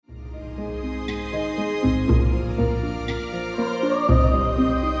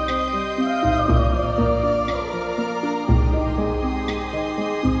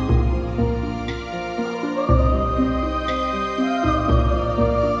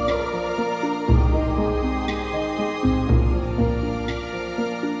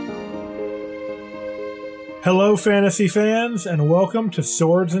Hello, fantasy fans, and welcome to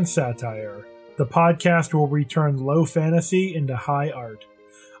Swords and Satire, the podcast where we turn low fantasy into high art.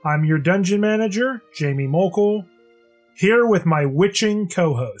 I'm your dungeon manager, Jamie Mokel, here with my witching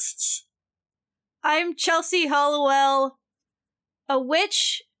co-hosts. I'm Chelsea Hollowell, a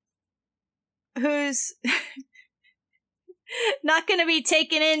witch who's not going to be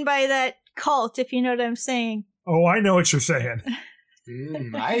taken in by that cult, if you know what I'm saying. Oh, I know what you're saying.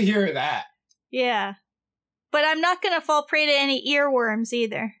 I hear that. Yeah. But I'm not going to fall prey to any earworms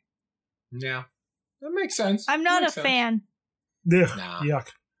either. Yeah. That makes sense. I'm not a fan. Ugh, Nah. Yuck.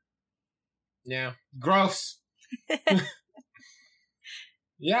 Yeah. Gross.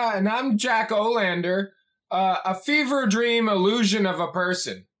 Yeah, and I'm Jack Olander, a fever dream illusion of a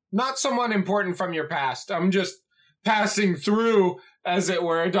person. Not someone important from your past. I'm just passing through, as it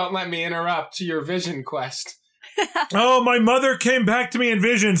were. Don't let me interrupt your vision quest. Oh, my mother came back to me in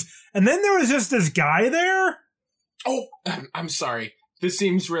visions, and then there was just this guy there? Oh, I'm sorry. This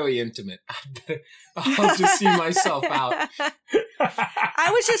seems really intimate. I'll just see myself out. I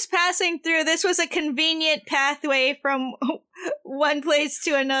was just passing through. This was a convenient pathway from one place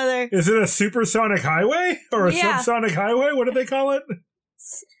to another. Is it a supersonic highway? Or a Yeah. subsonic highway? What do they call it?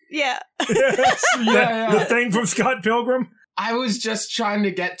 Yeah. Yeah. The thing from Scott Pilgrim? I was just trying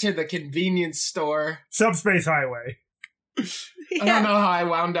to get to the convenience store. Subspace highway. I don't know how I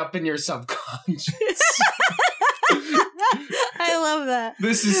wound up in your subconscious. I love that.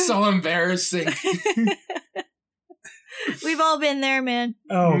 This is so embarrassing. We've all been there, man.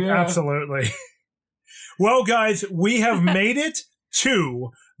 Oh, Yeah. absolutely. Well, guys, we have made it to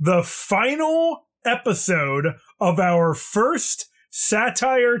the final episode of our first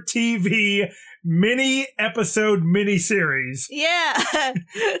Satire TV mini-series. Yeah.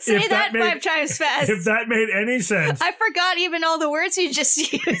 Say If that that made- 5 times fast. If that made any sense. I forgot even all the words you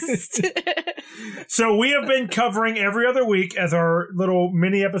just used. So we have been covering every other week as our little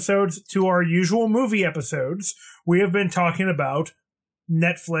mini episodes to our usual movie episodes. We have been talking about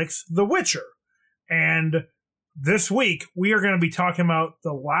Netflix The Witcher. And this week we are going to be talking about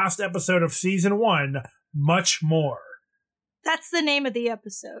the last episode of season 1, Much More. That's the name of the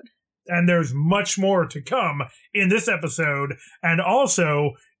episode. And there's much more to come in this episode and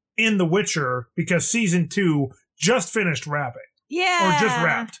also in The Witcher because season 2 just finished wrapping. Yeah. Or just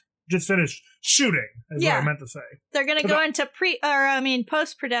wrapped. Just finished shooting, is what I meant to say. They're going to go into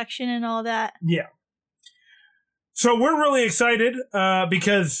post-production and all that. Yeah. So we're really excited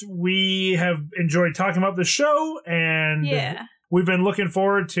because we have enjoyed talking about the show and we've been looking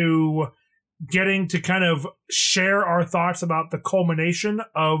forward to getting to kind of share our thoughts about the culmination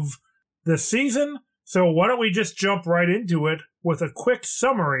of the season. So why don't we just jump right into it with a quick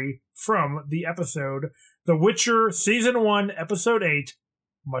summary from the episode, The Witcher Season 1, Episode 8,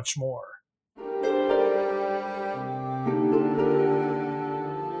 Much More.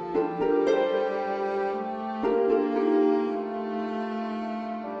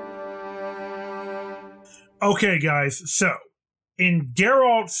 Okay, guys, so in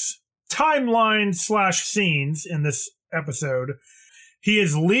Geralt's timeline / scenes in this episode, he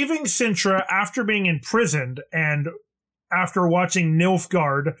is leaving Sintra after being imprisoned and after watching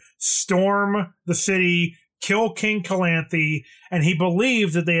Nilfgaard storm the city, kill King Calanthe, and he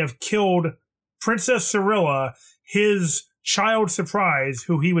believes that they have killed Princess Cirilla, his child surprise,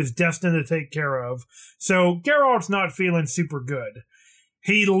 who he was destined to take care of. So Geralt's not feeling super good.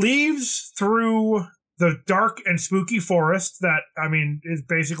 He leaves through the dark and spooky forest that, I mean, is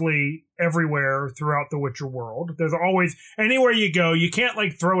basically everywhere throughout the Witcher world. There's always, anywhere you go, you can't,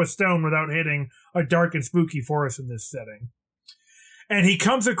 like, throw a stone without hitting a dark and spooky forest in this setting. And he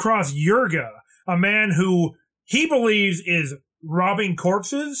comes across Yurga, a man who he believes is robbing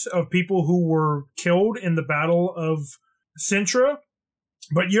corpses of people who were killed in the Battle of Sintra.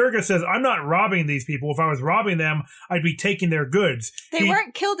 But Yurga says, I'm not robbing these people. If I was robbing them, I'd be taking their goods. They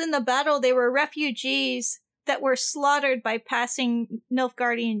weren't killed in the battle. They were refugees that were slaughtered by passing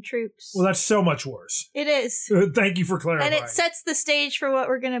Nilfgaardian troops. Well, that's so much worse. It is. Thank you for clarifying. And it sets the stage for what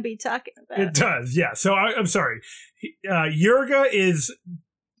we're going to be talking about. It does, yeah. So I'm sorry. Yurga is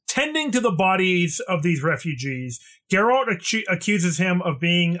tending to the bodies of these refugees. Geralt accuses him of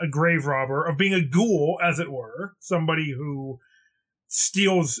being a grave robber, of being a ghoul, as it were. Somebody who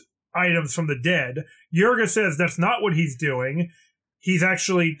steals items from the dead. Yurga says that's not what he's doing. He's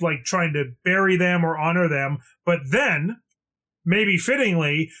actually, like, trying to bury them or honor them. But then, maybe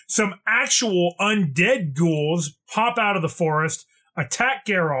fittingly, some actual undead ghouls pop out of the forest, attack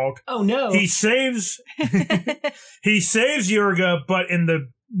Geralt. Oh, no. He saves Yurga, but in the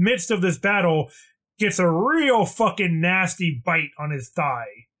midst of this battle, gets a real fucking nasty bite on his thigh.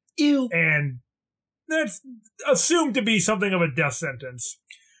 Ew. And that's assumed to be something of a death sentence.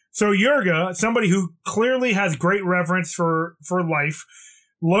 So Yurga, somebody who clearly has great reverence for life,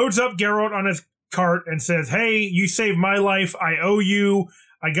 loads up Geralt on his cart and says, hey, you saved my life. I owe you.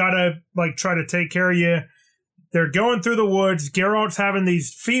 I gotta, try to take care of you. They're going through the woods. Geralt's having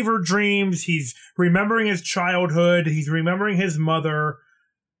these fever dreams. He's remembering his childhood. He's remembering his mother.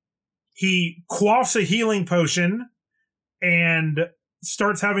 He quaffs a healing potion and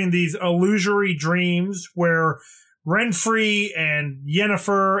starts having these illusory dreams where Renfri and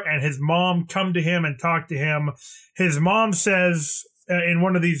Yennefer and his mom come to him and talk to him. His mom says in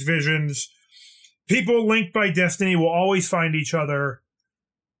one of these visions, people linked by destiny will always find each other.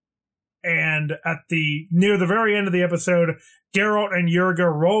 And near the very end of the episode, Geralt and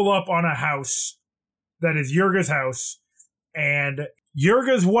Yurga roll up on a house that is Yurga's house. And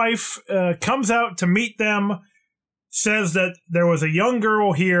Yurga's wife comes out to meet them, says that there was a young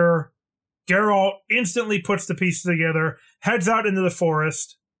girl here. Geralt instantly puts the pieces together, heads out into the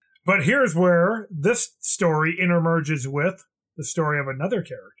forest. But here's where this story intermerges with the story of another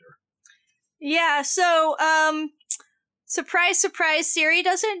character. Yeah, so, surprise, surprise, Ciri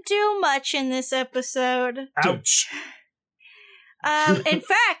doesn't do much in this episode. Ouch. In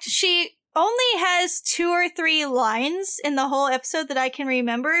fact, she only has 2 or 3 lines in the whole episode that I can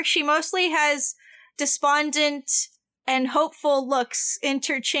remember. She mostly has despondent and hopeful looks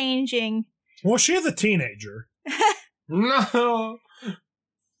interchanging. Well, she is a teenager. No.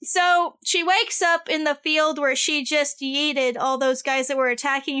 So she wakes up in the field where she just yeeted all those guys that were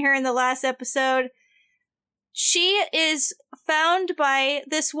attacking her in the last episode. She is found by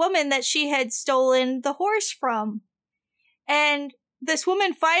this woman that she had stolen the horse from. And this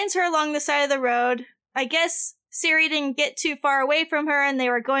woman finds her along the side of the road. I guess Ciri didn't get too far away from her and they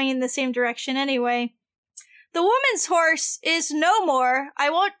were going in the same direction anyway. The woman's horse is no more. I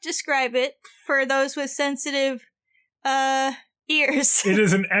won't describe it for those with sensitive ears. It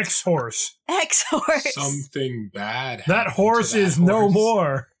is an ex-horse. Ex-horse. Something bad. That horse is no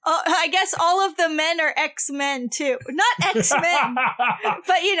more. I guess all of the men are X-Men too. Not X-Men,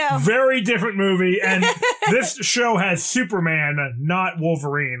 but you know. Very different movie, and this show has Superman, not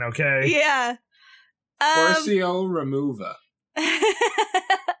Wolverine, okay? Yeah. Horseo Remover.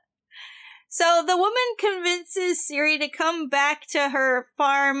 So the woman convinces Ciri to come back to her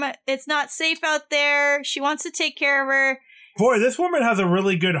farm. It's not safe out there. She wants to take care of her. Boy, this woman has a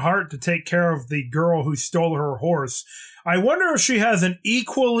really good heart to take care of the girl who stole her horse. I wonder if she has an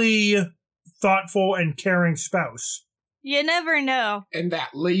equally thoughtful and caring spouse. You never know. And that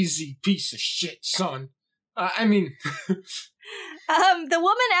lazy piece of shit, son. The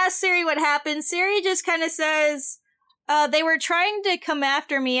woman asks Ciri what happened. Ciri just kind of says, they were trying to come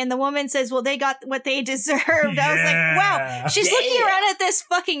after me, and the woman says, well, they got what they deserved. Yeah. I was like, wow, she's looking around at this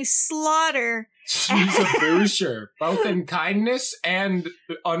fucking slaughter. She's a boucher, both in kindness and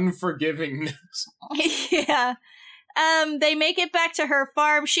unforgivingness. Yeah. They make it back to her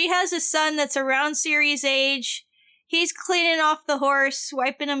farm. She has a son that's around Ciri's age. He's cleaning off the horse,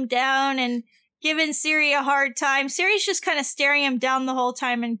 wiping him down, and giving Ciri a hard time. Ciri's just kind of staring him down the whole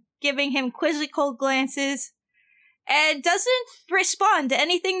time and giving him quizzical glances. And doesn't respond to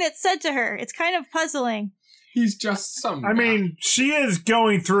anything that's said to her. It's kind of puzzling. He's just some I mean, she is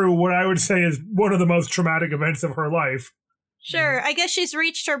going through what I would say is one of the most traumatic events of her life. Sure, I guess she's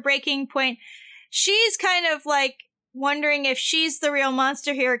reached her breaking point. She's kind of like wondering if she's the real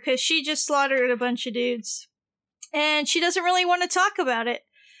monster here because she just slaughtered a bunch of dudes. And she doesn't really want to talk about it.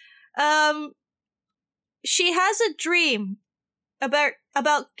 She has a dream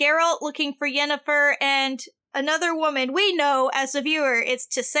about Geralt looking for Yennefer and another woman. We know as a viewer it's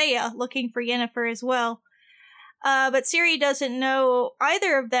Tissaia looking for Yennefer as well. But Ciri doesn't know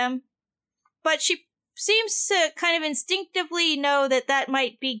either of them. But she seems to kind of instinctively know that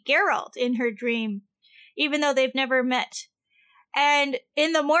might be Geralt in her dream, even though they've never met. And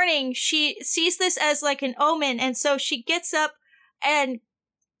in the morning, she sees this as like an omen, and so she gets up and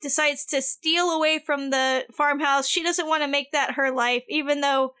decides to steal away from the farmhouse. She doesn't want to make that her life, even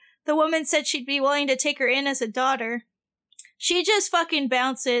though the woman said she'd be willing to take her in as a daughter. She just fucking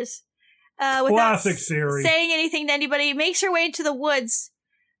bounces. Without Classic Ciri. saying anything to anybody, makes her way into the woods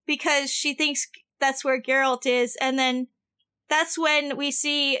because she thinks that's where Geralt is, and then that's when we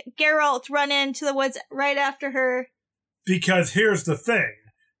see Geralt run into the woods right after her. Because here's the thing.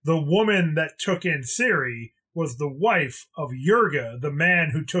 The woman that took in Ciri was the wife of Yurga, the man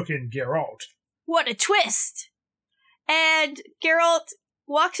who took in Geralt. What a twist! And Geralt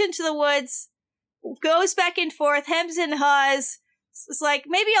walks into the woods, goes back and forth, hems and haws. It's like,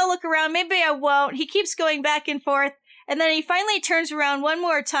 maybe I'll look around, maybe I won't. He keeps going back and forth, and then he finally turns around one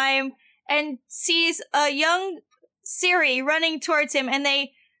more time and sees a young Ciri running towards him, and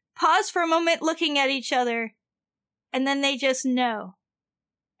they pause for a moment looking at each other, and then they just know.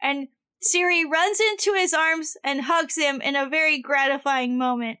 And Ciri runs into his arms and hugs him in a very gratifying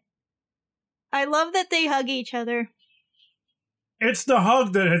moment. I love that they hug each other. It's the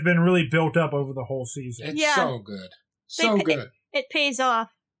hug that has been really built up over the whole season. It's so good. So good. It pays off.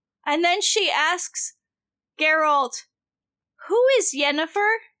 And then she asks Geralt, "Who is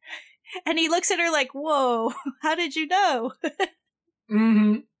Yennefer?" And he looks at her like, "Whoa, how did you know?"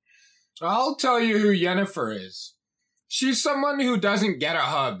 I'll tell you who Yennefer is. She's someone who doesn't get a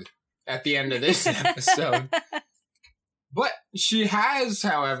hug at the end of this episode. But she has,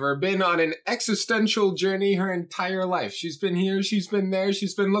 however, been on an existential journey her entire life. She's been here, she's been there,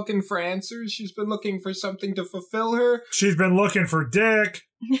 she's been looking for answers, she's been looking for something to fulfill her. She's been looking for dick.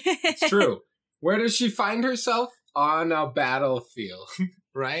 It's true. Where does she find herself? On a battlefield,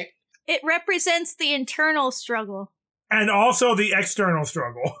 right? It represents the internal struggle. And also the external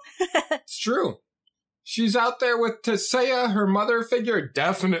struggle. It's true. She's out there with Tissaia, her mother figure.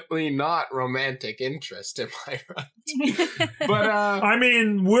 Definitely not romantic interest, am I right? But, I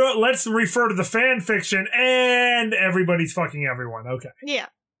mean, let's refer to the fan fiction, and everybody's fucking everyone. Okay. Yeah.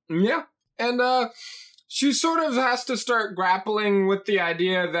 Yeah. And, she sort of has to start grappling with the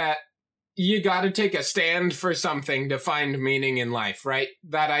idea that you gotta take a stand for something to find meaning in life, right?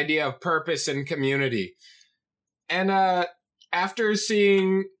 That idea of purpose and community. And, after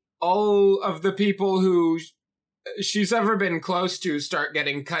seeing all of the people who she's ever been close to start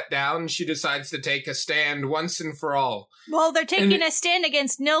getting cut down, she decides to take a stand once and for all. Well, they're taking a stand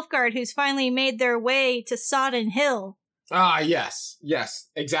against Nilfgaard, who's finally made their way to Sodden Hill. Ah, yes,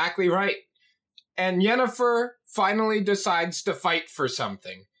 exactly right. And Yennefer finally decides to fight for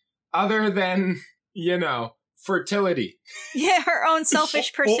something other than, fertility. Yeah, her own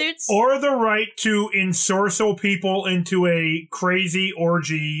selfish pursuits. Or the right to ensorcel people into a crazy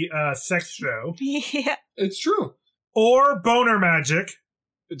orgy sex show. Yeah. It's true. Or boner magic.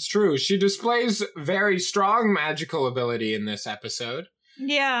 It's true. She displays very strong magical ability in this episode.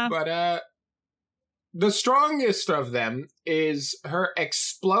 Yeah. But the strongest of them is her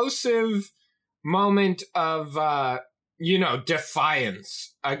explosive moment of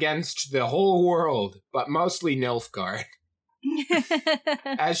defiance against the whole world, but mostly Nilfgaard.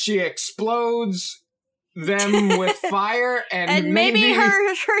 As she explodes them with fire and maybe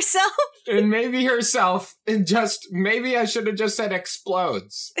herself. And maybe herself. And maybe I should have just said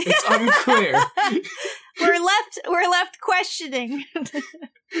explodes. It's unclear. We're left questioning.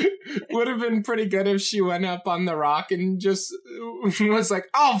 Would have been pretty good if she went up on the rock and just was like,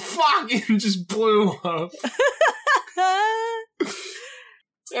 "Oh fuck," and just blew up.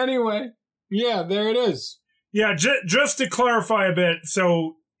 Anyway, yeah, there it is. Yeah, just to clarify a bit,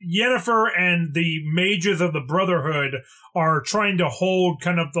 so Yennefer and the mages of the Brotherhood are trying to hold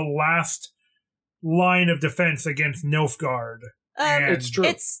kind of the last line of defense against Nilfgaard. It's true.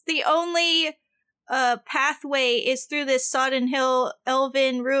 It's the only pathway is through this Sodden Hill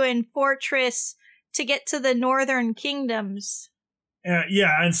elven ruin fortress to get to the northern kingdoms.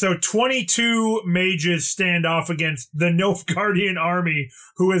 And so 22 mages stand off against the Nilfgaardian army,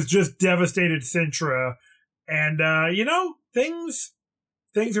 who has just devastated Cintra. And, things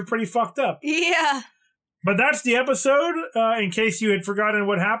are pretty fucked up. Yeah. But that's the episode, in case you had forgotten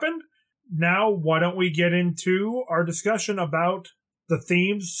what happened. Now, why don't we get into our discussion about the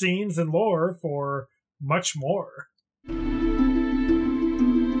themes, scenes, and lore for much more.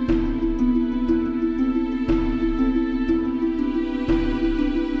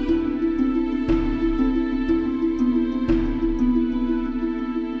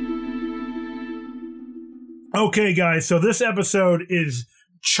 Okay, guys, so this episode is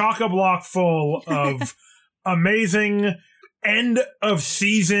chock-a-block full of amazing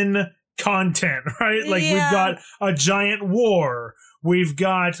end-of-season content, right? Like, Yeah. we've got a giant war. We've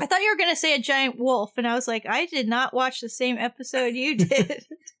got... I thought you were going to say a giant wolf, and I was like, I did not watch the same episode you did.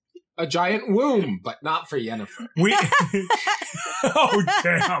 A giant womb, but not for Yennefer. Oh,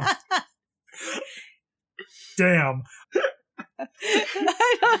 damn. Damn.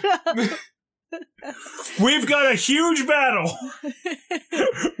 I don't know. We've got a huge battle.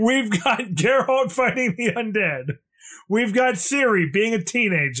 We've got Geralt fighting the undead. We've got Ciri being a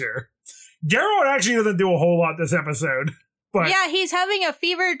teenager. Geralt actually doesn't do a whole lot this episode. But yeah, he's having a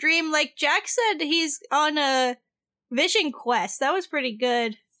fever dream. Like Jack said, he's on a vision quest. That was pretty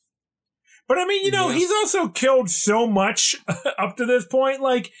good. But I mean, he's also killed so much up to this point.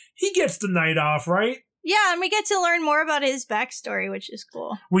 Like, he gets the night off, right? Yeah, and we get to learn more about his backstory, which is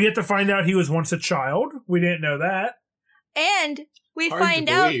cool. We get to find out he was once a child. We didn't know that. And we Hard find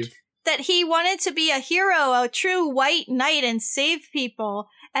to out believe. that he wanted to be a hero, a true white knight, and save people.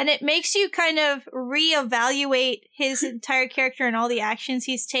 And it makes you kind of reevaluate his entire character and all the actions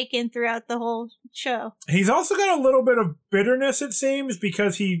he's taken throughout the whole show. He's also got a little bit of bitterness, it seems,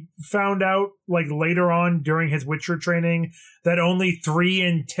 because he found out, like, later on during his Witcher training that only 3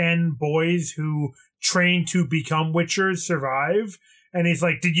 in 10 boys who train to become Witchers survive. And he's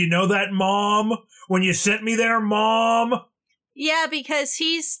like, did you know that, Mom? When you sent me there, Mom? Yeah, because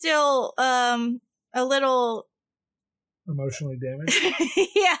he's still a little... emotionally damaged.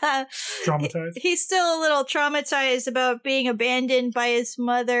 Yeah. Traumatized. He's still a little traumatized about being abandoned by his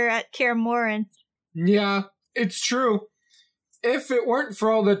mother at Kaer Morhen. Yeah, it's true. If it weren't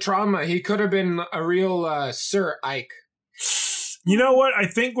for all the trauma, he could have been a real Sir Ike. You know what? I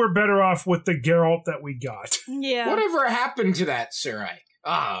think we're better off with the Geralt that we got. Yeah. Whatever happened to that Sir Ike?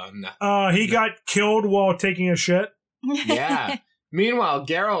 Oh, no. He got killed while taking a shit. Yeah. Meanwhile,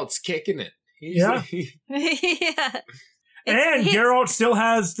 Geralt's kicking it. Yeah. Yeah. And Geralt still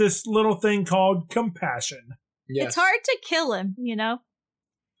has this little thing called compassion. Yes. It's hard to kill him, you know?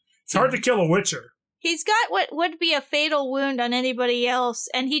 It's hard to kill a Witcher. He's got what would be a fatal wound on anybody else,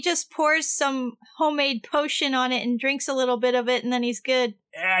 and he just pours some homemade potion on it and drinks a little bit of it, and then he's good.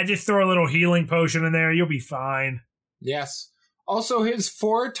 Yeah, just throw a little healing potion in there. You'll be fine. Yes. Also, his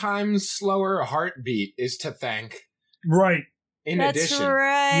 4 times slower heartbeat is to thank. Right. In That's addition.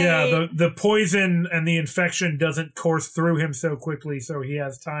 right. Yeah, the poison and the infection doesn't course through him so quickly, so he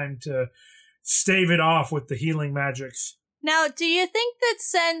has time to stave it off with the healing magics. Now, do you think that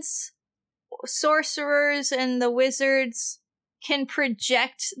since sorcerers and the wizards can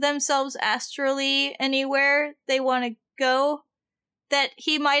project themselves astrally anywhere they want to go, that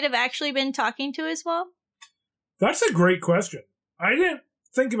he might have actually been talking to his mom? That's a great question. I didn't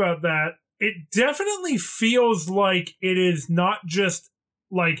think about that. It definitely feels like it is not just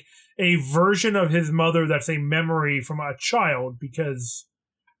like a version of his mother that's a memory from a child, because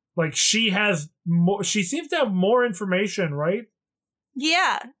like she seems to have more information, right?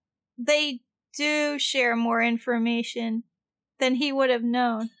 Yeah, they do share more information than he would have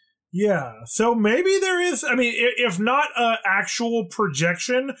known. Yeah, so maybe there is, I mean, if not an actual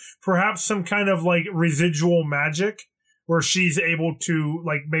projection, perhaps some kind of like residual magic where she's able to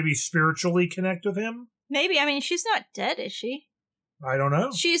like maybe spiritually connect with him. Maybe. I mean, she's not dead, is she? I don't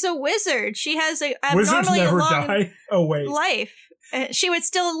know. She's a wizard. She has a Wizards abnormally never long die. Oh, wait. life. She would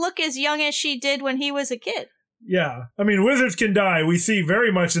still look as young as she did when he was a kid. Yeah. I mean, wizards can die. We see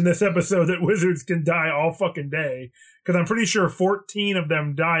very much in this episode that wizards can die all fucking day. Because I'm pretty sure 14 of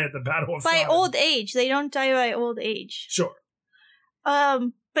them die at the Battle of By Sodom. old age. They don't die by old age. Sure.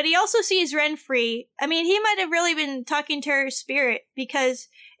 But he also sees Renfri. I mean, he might have really been talking to her spirit, because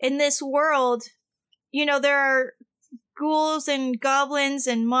in this world, you know, there are ghouls and goblins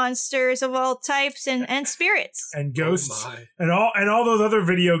and monsters of all types and spirits. And ghosts. And all those other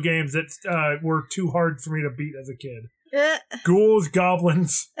video games that were too hard for me to beat as a kid. Ghouls,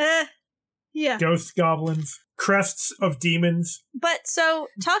 goblins, Yeah. ghosts, goblins, crests of demons. But so,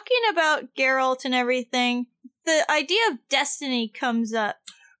 talking about Geralt and everything, the idea of destiny comes up.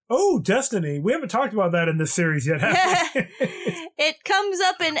 Oh, Destiny. We haven't talked about that in this series yet, have we? It comes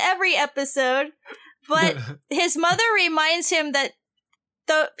up in every episode, but his mother reminds him that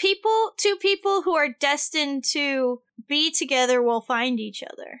two people who are destined to be together will find each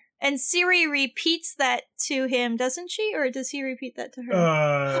other. And Ciri repeats that to him, doesn't she? Or does he repeat that to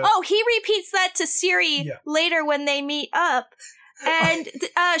her? He repeats that to Ciri later when they meet up. And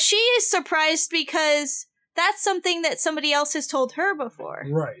she is surprised because that's something that somebody else has told her before.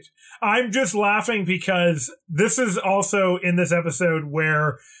 Right. I'm just laughing because this is also in this episode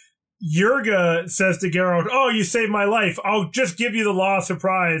where Yerga says to Geralt, "Oh, you saved my life. I'll just give you the law of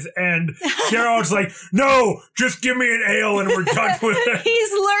surprise." And Geralt's like, "No, just give me an ale and we're done with it."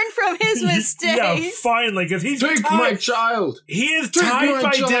 He's learned from his mistakes. Yeah, finally, because he's Take my child. He is tied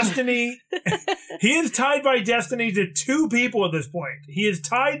by destiny. He is tied by destiny to 2 people at this point. He is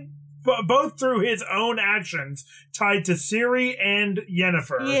tied both through his own actions, tied to Ciri and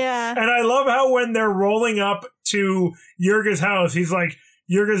Yennefer. Yeah. And I love how when they're rolling up to Yerga's house, he's like,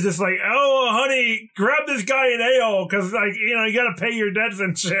 Yerga's just like, "Oh, honey, grab this guy an ale, because, like, you know, you gotta pay your debts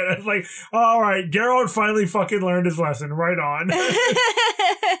and shit." It's like, all right, Geralt finally fucking learned his lesson. Right on.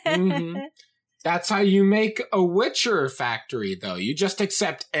 Mm-hmm. That's how you make a Witcher factory, though. You just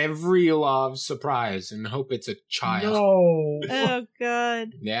accept every law of surprise and hope it's a child. No. Oh,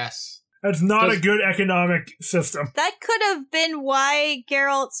 God. Yes. That's not a good economic system. That could have been why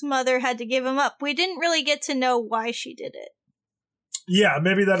Geralt's mother had to give him up. We didn't really get to know why she did it. Yeah,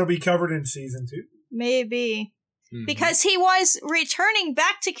 maybe that'll be covered in season 2. Maybe. because he was returning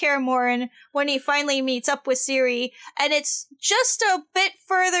back to Kaer Morhen when he finally meets up with Ciri, and it's just a bit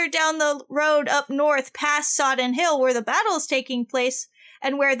further down the road up north past Sodden Hill where the battle is taking place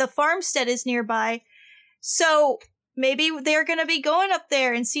and where the farmstead is nearby. So maybe they're going to be going up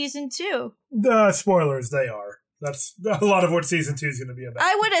there in season 2. The spoilers, they are. That's a lot of what season 2 is going to be about.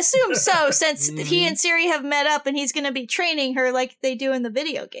 I would assume so, since he and Ciri have met up and he's going to be training her like they do in the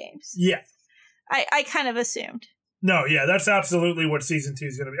video games. Yeah. I kind of assumed. No, yeah, that's absolutely what season 2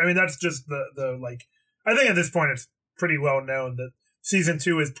 is going to be. I mean, that's just the like, I think at this point it's pretty well known that season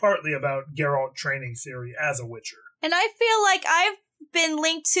 2 is partly about Geralt training Ciri as a Witcher. And I feel like I've been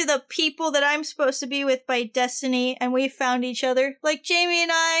linked to the people that I'm supposed to be with by destiny, and we found each other, like Jamie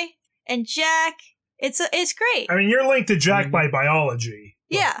and I and Jack. It's great. I mean, you're linked to Jack by biology.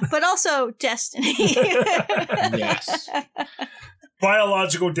 Yeah, but also destiny. Yes.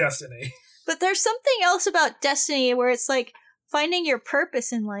 Biological destiny. But there's something else about destiny where it's like finding your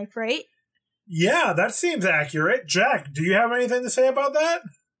purpose in life, right? Yeah, that seems accurate. Jack, do you have anything to say about that?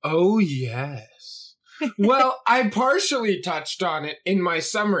 Oh, yes. Well, I partially touched on it in my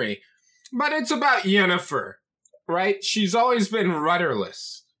summary, but it's about Yennefer, right? She's always been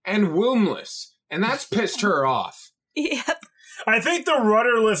rudderless and wombless, and that's pissed her off. Yep. I think the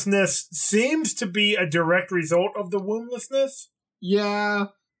rudderlessness seems to be a direct result of the womblessness. Yeah.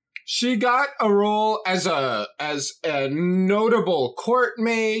 She got a role as a notable court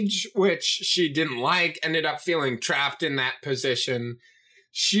mage, which she didn't like, ended up feeling trapped in that position.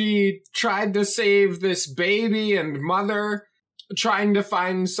 She tried to save this baby and mother, trying to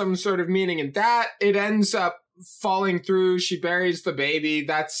find some sort of meaning in that. It ends up falling through. She buries the baby.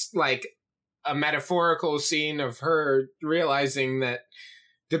 That's like a metaphorical scene of her realizing that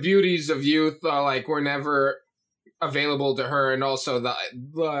the beauties of youth are like were never available to her, and also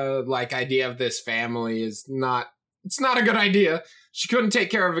the like idea of this family is not a good idea. She couldn't take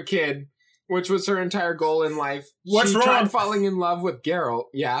care of a kid, which was her entire goal in life. What's wrong? She tried falling in love with Geralt.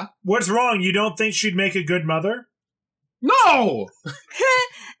 Yeah. What's wrong? You don't think she'd make a good mother? No!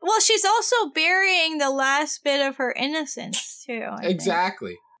 Well, she's also burying the last bit of her innocence, too. I think.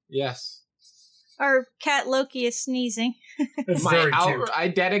 Exactly. Yes. Our cat Loki is sneezing. It's very cute. I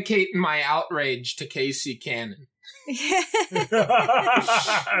dedicate my outrage to Casey Cannon. Yes.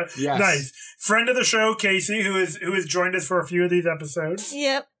 Nice. Friend of the show, Casey, who has joined us for a few of these episodes.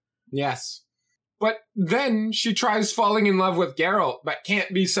 Yep. Yes. But then she tries falling in love with Geralt, but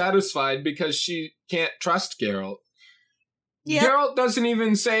can't be satisfied because she can't trust Geralt. Yep. Geralt doesn't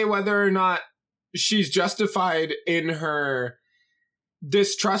even say whether or not she's justified in her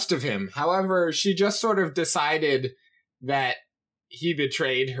distrust of him. However, she just sort of decided that he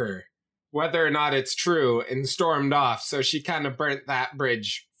betrayed her, whether or not it's true, and stormed off. So she kind of burnt that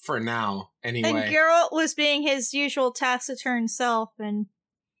bridge for now, anyway. And Geralt was being his usual taciturn self, and...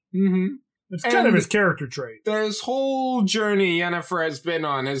 Mm-hmm. It's kind of his character trait. This whole journey Yennefer has been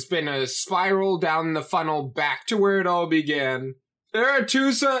on has been a spiral down the funnel back to where it all began.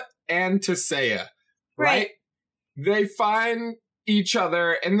 Aretusa and Tissaia, right? They find each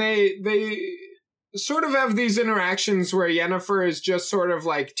other, and they sort of have these interactions where Yennefer is just sort of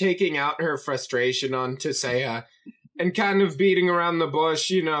like taking out her frustration on Tissaia and kind of beating around the bush,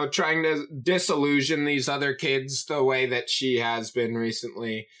 you know, trying to disillusion these other kids the way that she has been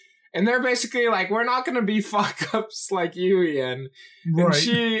recently. And they're basically like, we're not going to be fuck-ups like you, Yen. Right.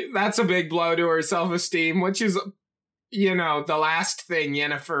 And that's a big blow to her self-esteem, which is, you know, the last thing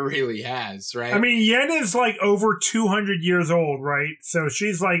Yennefer really has, right? I mean, Yen is like over 200 years old, right? So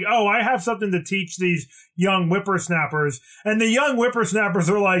she's like, oh, I have something to teach these young whippersnappers. And the young whippersnappers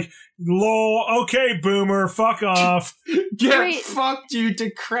are like, lol, okay, boomer, fuck off. Get fucked, you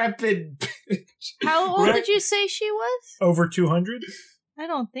decrepit bitch. How old did you say she was? Over 200? I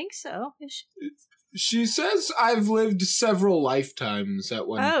don't think so. She says I've lived several lifetimes at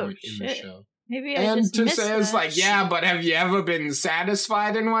one point in the show. Maybe I just missed that. And Tissaia like, yeah, but have you ever been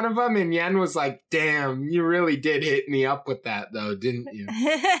satisfied in one of them? And Yen was like, damn, you really did hit me up with that, though, didn't you?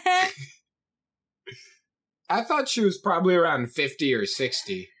 I thought she was probably around 50 or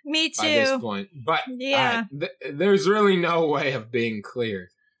 60. Me too. By this point. But yeah. There's really no way of being clear.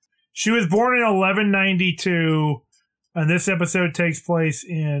 She was born in 1192. And this episode takes place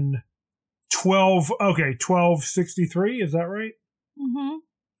in 1263, is that right? Mm-hmm.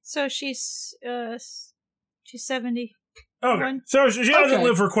 So she's 70. Okay. So she hasn't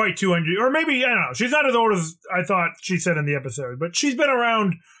lived for quite 200, or maybe, I don't know. She's not as old as I thought she said in the episode, but she's been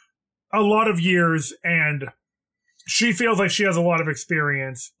around a lot of years, and she feels like she has a lot of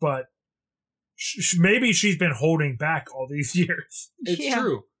experience, but maybe she's been holding back all these years. It's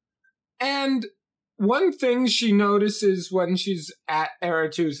true. And one thing she notices when she's at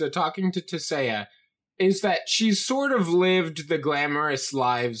Aretusa talking to Tisea is that she's sort of lived the glamorous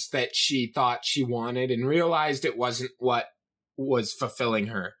lives that she thought she wanted and realized it wasn't what was fulfilling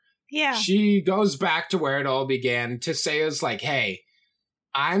her. Yeah. She goes back to where it all began. Tisea's like, hey,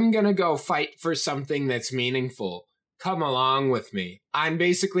 I'm gonna go fight for something that's meaningful. Come along with me. I'm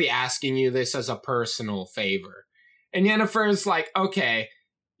basically asking you this as a personal favor. And Yennefer's like, okay,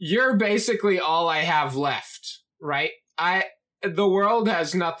 you're basically all I have left, right? The world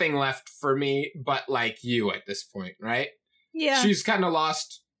has nothing left for me but like you at this point, right? Yeah. She's kind of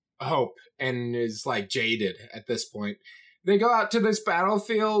lost hope and is like jaded at this point. They go out to this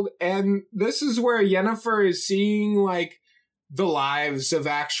battlefield, and this is where Yennefer is seeing like the lives of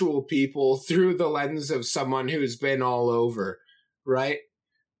actual people through the lens of someone who's been all over, right?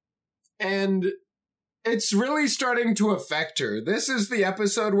 And it's really starting to affect her. This is the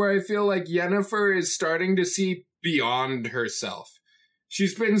episode where I feel like Yennefer is starting to see beyond herself.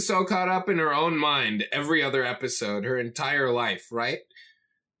 She's been so caught up in her own mind every other episode, her entire life, right?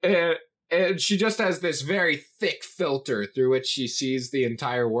 And she just has this very thick filter through which she sees the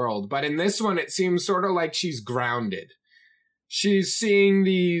entire world. But in this one, it seems sort of like she's grounded. She's seeing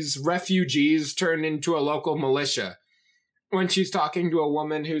these refugees turn into a local militia when she's talking to a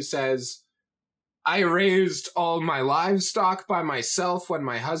woman who says, I raised all my livestock by myself when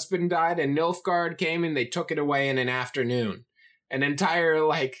my husband died, and Nilfgaard came and they took it away in an afternoon. An entire,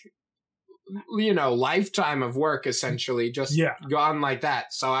 like, you know, lifetime of work, essentially, just gone like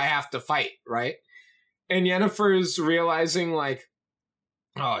that. So I have to fight, right? And Yennefer's realizing, like,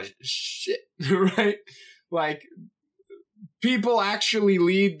 oh, shit, right? Like, people actually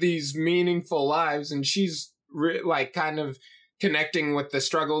lead these meaningful lives, and she's, like, kind of connecting with the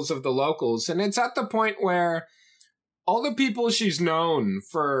struggles of the locals. And it's at the point where all the people she's known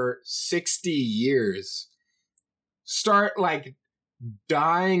for 60 years start, like,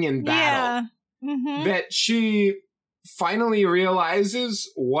 dying in battle. Yeah. Mm-hmm. That she finally realizes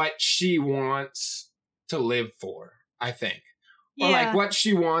what she wants to live for, I think. Or, like, what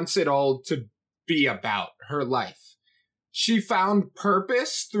she wants it all to be about, her life. She found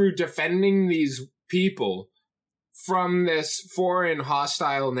purpose through defending these people from this foreign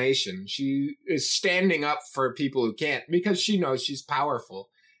hostile nation. She is standing up for people who can't because she knows she's powerful.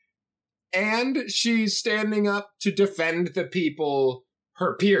 And she's standing up to defend the people,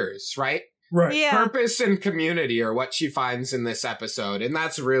 her peers, right? Right. Yeah. Purpose and community are what she finds in this episode, and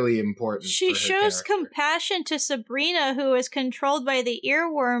that's really important. She for her shows character. compassion to Sabrina, who is controlled by the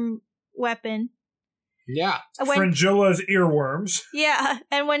earworm weapon. Yeah. Fringilla's earworms. Yeah,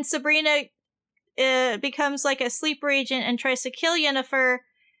 and when Sabrina becomes like a sleeper agent and tries to kill Yennefer,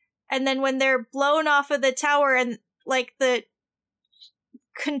 and then when they're blown off of the tower and like the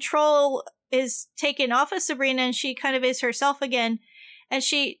control is taken off of Sabrina and she kind of is herself again, and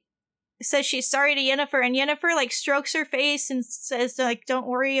she says she's sorry to Yennefer, and Yennefer like strokes her face and says like, don't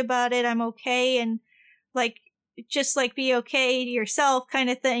worry about it, I'm okay, and like just like be okay yourself kind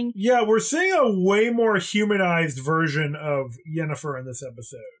of thing. Yeah, we're seeing a way more humanized version of Yennefer in this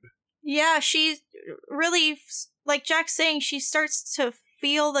episode. Yeah, she really, like Jack's saying, she starts to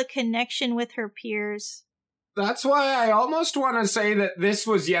feel the connection with her peers. That's why I almost want to say that this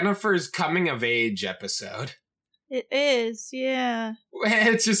was Yennefer's coming of age episode. It is, yeah.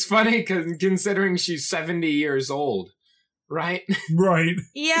 It's just funny considering she's 70 years old, right? Right.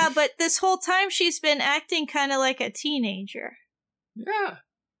 Yeah, but this whole time she's been acting kind of like a teenager. Yeah.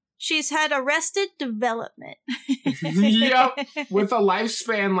 She's had arrested development. Yep. With a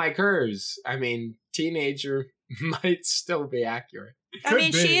lifespan like hers, I mean, teenager might still be accurate. I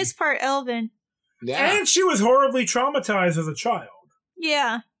mean, she is part elven. Yeah. And she was horribly traumatized as a child.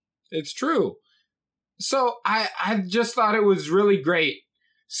 Yeah. It's true. So I just thought it was really great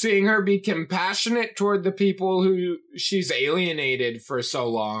seeing her be compassionate toward the people who she's alienated for so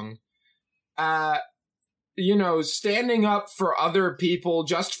long. You know, standing up for other people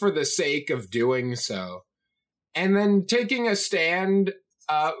just for the sake of doing so. And then taking a stand,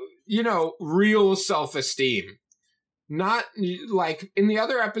 you know, real self-esteem. Not like in the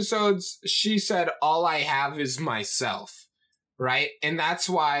other episodes, she said, all I have is myself, right? And that's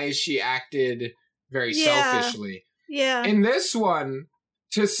why she acted very selfishly. Yeah. In this one,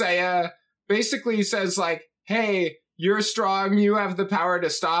 Tisea basically says like, hey, you're strong, you have the power to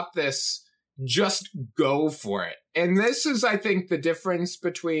stop this, just go for it. And this is, I think, the difference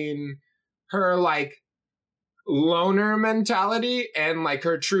between her like loner mentality and like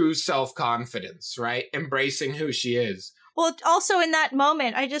her true self-confidence, right? Embracing who she is. Well, also in that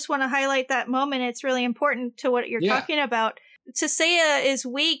moment, I just want to highlight that moment. It's really important to what you're talking about. Tisea is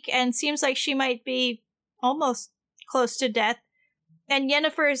weak and seems like she might be almost close to death. And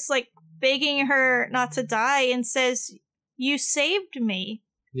Yennefer is like begging her not to die and says, "You saved me.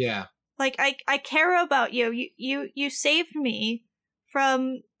 Yeah. Like, I care about you. You saved me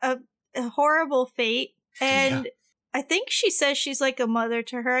from a horrible fate." And I think she says she's like a mother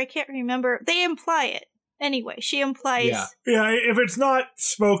to her. I can't remember. They imply it. Anyway, she implies. Yeah, if it's not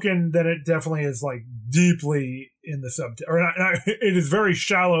spoken, then it definitely is like deeply in the subtext. Or not, it is very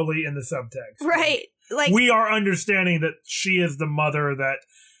shallowly in the subtext. Right. Like, we are understanding that she is the mother that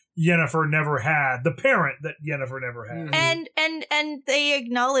Yennefer never had, the parent that Yennefer never had. And they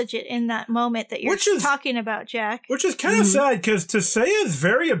acknowledge it in that moment that you're talking about, Jack. Which is kind of sad, because Tisea is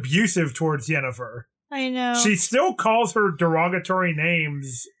very abusive towards Yennefer. I know. She still calls her derogatory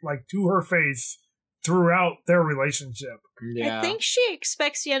names, like, to her face throughout their relationship. Yeah. I think she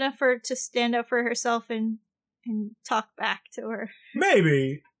expects Yennefer to stand up for herself and talk back to her.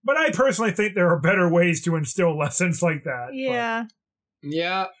 Maybe. But I personally think there are better ways to instill lessons like that. Yeah.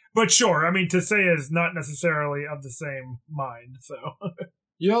 Yeah. But sure, I mean, Tisea is not necessarily of the same mind, so...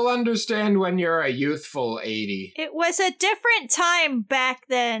 You'll understand when you're a youthful 80. It was a different time back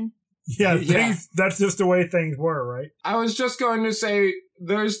then. Yeah, that's just the way things were, right? I was just going to say,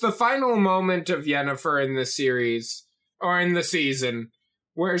 there's the final moment of Yennefer in the series, or in the season,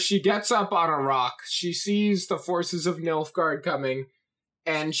 where she gets up on a rock, she sees the forces of Nilfgaard coming,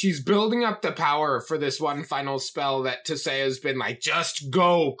 and she's building up the power for this one final spell that Tisea's been like, just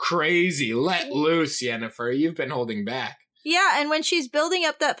go crazy, let loose, Yennefer, you've been holding back. Yeah, and when she's building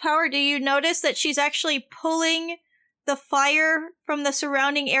up that power, do you notice that she's actually pulling the fire from the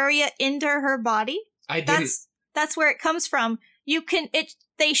surrounding area into her body? I didn't. That's where it comes from.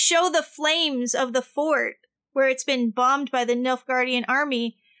 They show the flames of the fort where it's been bombed by the Nilfgaardian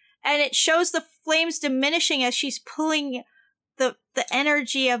army, and it shows the flames diminishing as she's pulling the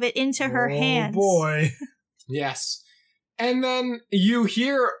energy of it into her hands. Oh boy. Yes. And then you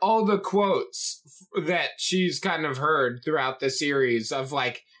hear all the quotes that she's kind of heard throughout the series of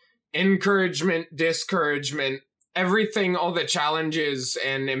like encouragement, discouragement, everything, all the challenges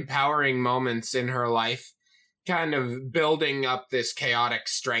and empowering moments in her life, kind of building up this chaotic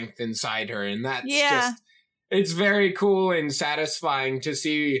strength inside her. And that's just, it's very cool and satisfying to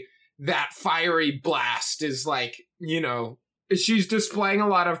see that fiery blast is like, she's displaying a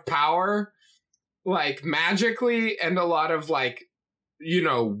lot of power, like magically, and a lot of like,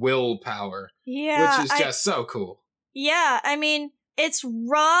 willpower. Yeah. Which is just so cool. Yeah, I mean, it's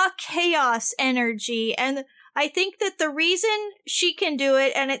raw chaos energy, and I think that the reason she can do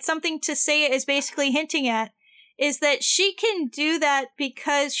it, and it's something Tisea is basically hinting at, is that she can do that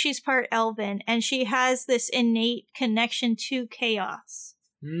because she's part elven, and she has this innate connection to chaos.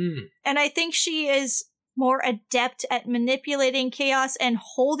 And I think she is more adept at manipulating chaos and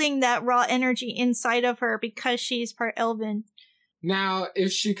holding that raw energy inside of her because she's part elven. Now,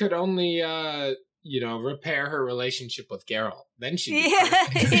 if she could only, repair her relationship with Geralt, then she'd be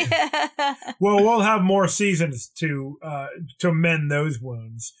perfect. Yeah. Well, we'll have more seasons to mend those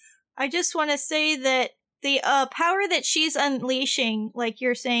wounds. I just want to say that the power that she's unleashing, like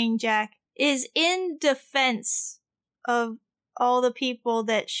you're saying, Jack, is in defense of all the people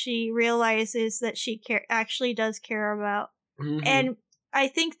that she realizes that she actually does care about. Mm-hmm. And I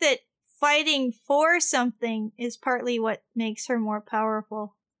think that fighting for something is partly what makes her more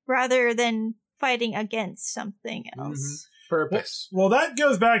powerful, rather than fighting against something else. Mm-hmm. Purpose. Well, that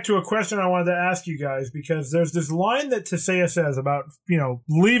goes back to a question I wanted to ask you guys, because there's this line that Tisea says about,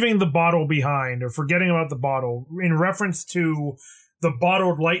 leaving the bottle behind or forgetting about the bottle in reference to the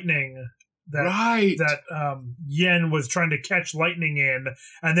bottled lightning that Yen was trying to catch lightning in,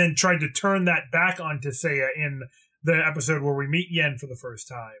 and then tried to turn that back on Tisea in the episode where we meet Yen for the first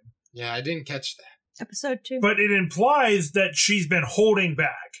time. Yeah, I didn't catch that. Episode 2. But it implies that she's been holding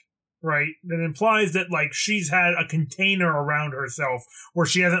back, right? It implies that, like, she's had a container around herself where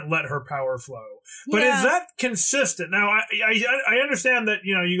she hasn't let her power flow. But is that consistent? Now, I understand that,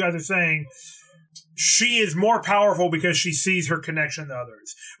 you guys are saying she is more powerful because she sees her connection to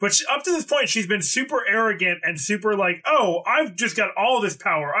others. But up to this point, she's been super arrogant and super like, oh, I've just got all this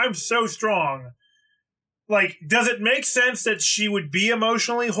power. I'm so strong. Like, does it make sense that she would be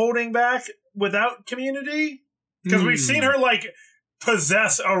emotionally holding back without community? Because we've seen her, like,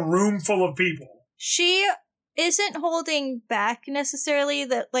 possess a room full of people. She isn't holding back necessarily,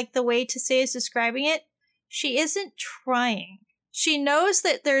 the way Tisea is describing it. She isn't trying. She knows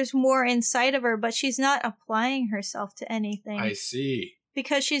that there's more inside of her, but she's not applying herself to anything. I see.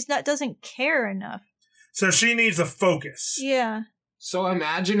 Because doesn't care enough. So she needs a focus. Yeah. So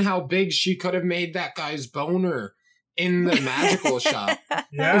imagine how big she could have made that guy's boner in the magical shop.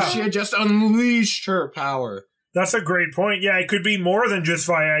 Yeah. If she had just unleashed her power. That's a great point. Yeah, it could be more than just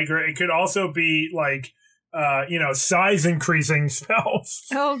Viagra. It could also be like, size increasing spells.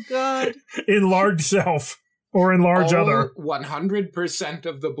 Oh, God. Enlarge self or enlarge other. 100%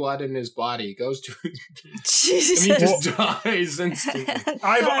 of the blood in his body goes to his Jesus. and he just dies instantly.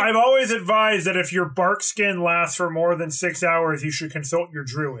 I've always advised that if your bark skin lasts for more than 6 hours, you should consult your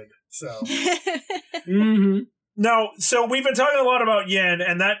druid. So. Mm-hmm. Now, so we've been talking a lot about yen,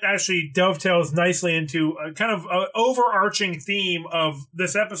 and that actually dovetails nicely into a kind of overarching theme of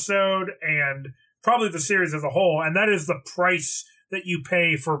this episode and probably the series as a whole, and that is the price that you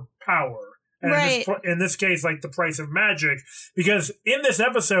pay for power. And Right. in this case, like the price of magic, because in this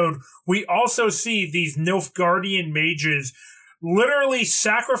episode, we also see these Nilfgaardian mages literally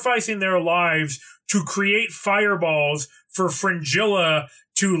sacrificing their lives to create fireballs for Fringilla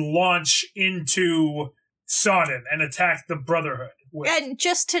to launch into Sodden and attack the Brotherhood with. And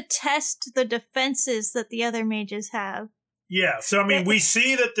just to test the defenses that the other mages have. Yeah, so I mean, we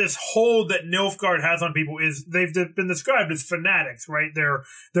see that this hold that Nilfgaard has on people is they've been described as fanatics, right?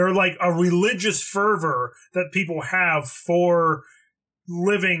 They're like a religious fervor that people have for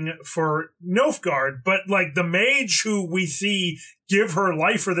living for Nilfgaard, but like the mage who we see give her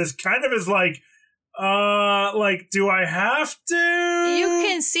life for this kind of is like, do I have to? You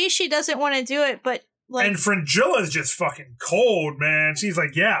can see she doesn't want to do it, but like, And Fringilla's just fucking cold, man. She's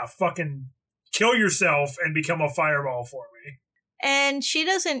like, yeah, fucking kill yourself and become a fireball for me. and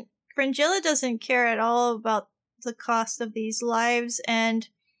Fringilla doesn't care at all about the cost of these lives, and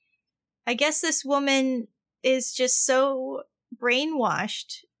I guess this woman is just so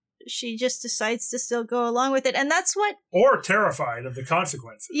brainwashed. She just decides to still go along with it, and that's what. Or terrified of the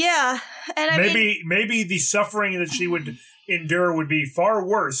consequences. Yeah, and I mean, maybe the suffering that she would endure would be far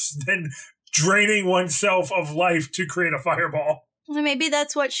worse than draining oneself of life to create a fireball. maybe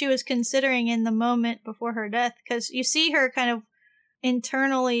that's what she was considering in the moment before her death, because you see her kind of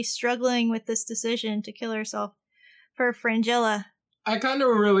internally struggling with this decision to kill herself for Fringilla. I kind of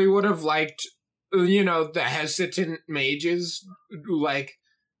really would have liked, the hesitant mages, like,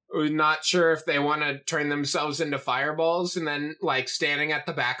 not sure if they want to turn themselves into fireballs, and then, like, standing at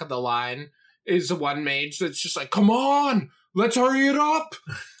the back of the line is one mage that's just like, come on, let's hurry it up.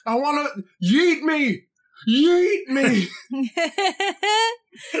 I want to yeet me.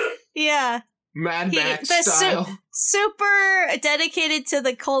 Yeah. Mad Max the style. super dedicated to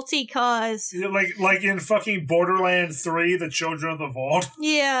the culty cause. You know, like in fucking Borderlands 3, The Children of the Vault.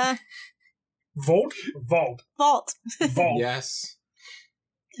 Yeah. Vault? Vault. Yes.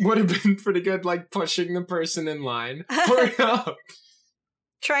 Would have been pretty good, like, pushing the person in line. Hurry up.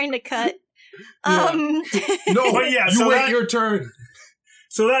 Trying to cut. Yeah. No, But yeah, you so wait that- your turn.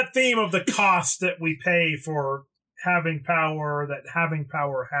 So that theme of the cost that we pay for having power, that having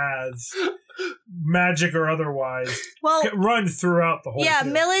power has, magic or otherwise, Well, run throughout the whole yeah,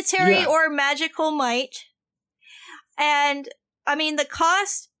 series. military Yeah. or magical might. And, I mean, the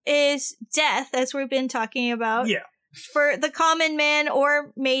cost is death, as we've been talking about. Yeah. For the common man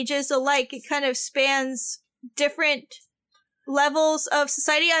or mages alike, it kind of spans different levels of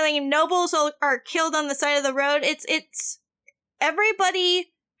society. I mean, nobles are killed on the side of the road. It's everybody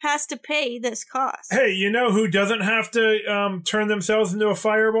has to pay this cost. Hey, you know who doesn't have to turn themselves into a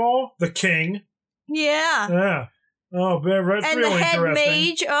fireball? The king. Yeah. Yeah. Oh, that's And real the head interesting.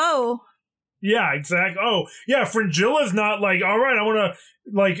 mage, oh. Yeah, exactly. Oh, yeah, Fringilla's not like, all right, I want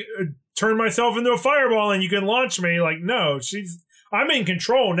to, turn myself into a fireball and you can launch me. Like, no, I'm in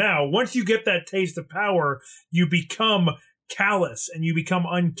control now. Once you get that taste of power, you become callous and you become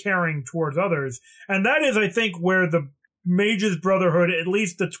uncaring towards others. And that is, I think, where the Mages Brotherhood, at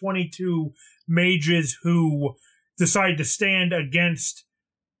least the 22 mages who decide to stand against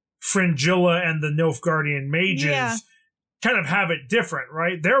Fringilla and the Nilfgaardian mages, Yeah. kind of have it different,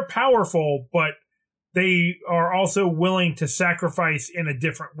 right? They're powerful, but they are also willing to sacrifice in a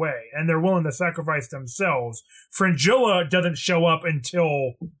different way, and they're willing to sacrifice themselves. Fringilla doesn't show up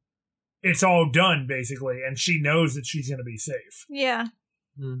until it's all done, basically, and she knows that she's going to be safe. Yeah.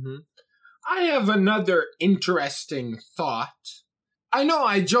 Mm-hmm. I have another interesting thought. I know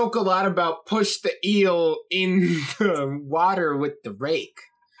I joke a lot about push the eel in the water with the rake,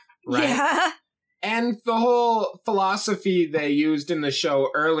 right? Yeah. And the whole philosophy they used in the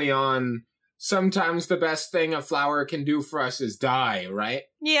show early on, sometimes the best thing a flower can do for us is die, right?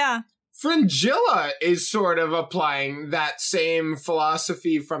 Yeah. Fringilla is sort of applying that same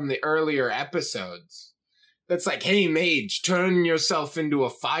philosophy from the earlier episodes. That's like, hey, mage, turn yourself into a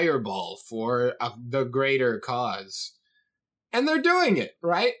fireball for the greater cause. And they're doing it,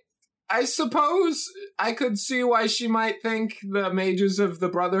 right? I suppose I could see why she might think the mages of the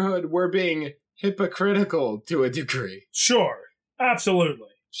Brotherhood were being hypocritical to a degree. Sure. Absolutely.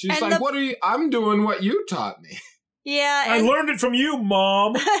 She's And like, what are you? I'm doing what you taught me. Yeah. I learned it from you,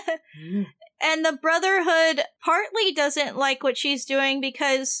 Mom. And the Brotherhood partly doesn't like what she's doing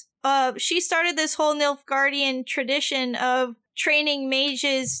because she started this whole Nilfgaardian tradition of training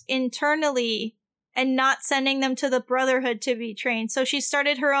mages internally and not sending them to the Brotherhood to be trained. So she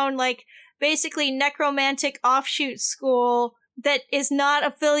started her own, like, basically necromantic offshoot school that is not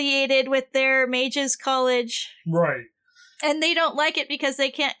affiliated with their mages college. Right. And they don't like it because they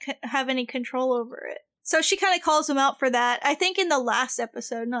can't have any control over it. So she kind of calls them out for that. I think in the last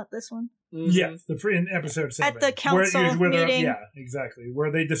episode, not this one. Yes, in episode 7. At the council meeting. Yeah, exactly.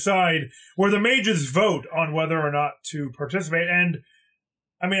 Where they decide, where the mages vote on whether or not to participate. And,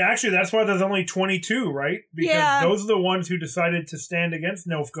 I mean, actually, that's why there's only 22, right? Because those are the ones who decided to stand against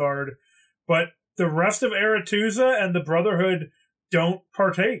Nilfgaard. But the rest of Aretuza and the Brotherhood don't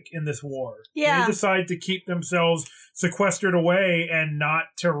partake in this war. Yeah. They decide to keep themselves sequestered away and not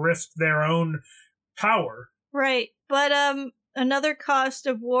to risk their own power. Right. But another cost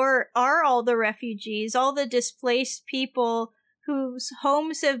of war are all the refugees, all the displaced people whose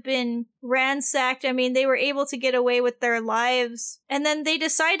homes have been ransacked. I mean, they were able to get away with their lives. And then they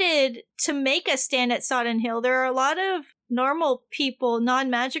decided to make a stand at Sodden Hill. There are a lot of normal people,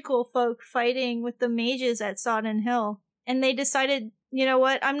 non-magical folk fighting with the mages at Sodden Hill. And they decided, you know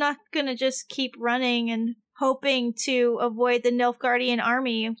what, I'm not going to just keep running and hoping to avoid the Nilfgaardian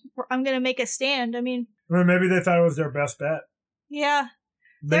army. I'm going to make a stand. I mean, Or maybe they thought it was their best bet. Yeah.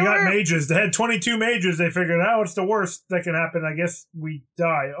 They got mages. They had 22 mages. They figured, what's the worst that can happen? I guess we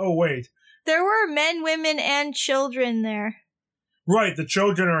die. Oh, wait. There were men, women, and children there. Right. The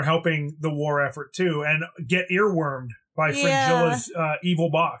children are helping the war effort, too, and get earwormed by Fringilla's evil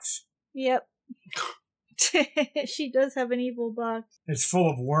box. Yep. She does have an evil box. It's full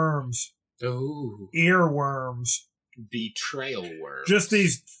of worms. Oh. Earworms. Betrayal worms. Just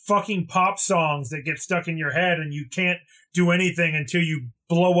these fucking pop songs that get stuck in your head and you can't do anything until you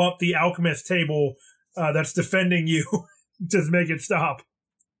blow up the alchemist table that's defending you to make it stop.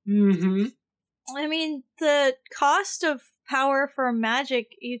 Mm-hmm. I mean, the cost of power for magic,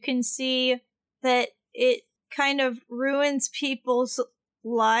 you can see that it kind of ruins people's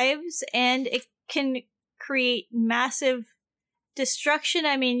lives and it can create massive destruction.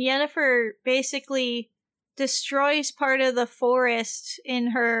 I mean, Yennefer basically destroys part of the forest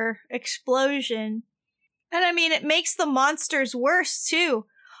in her explosion. And I mean, it makes the monsters worse, too.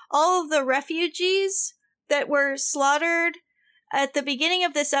 All of the refugees that were slaughtered at the beginning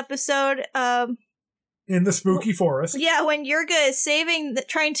of this episode, in the spooky forest. Yeah, when Yurga is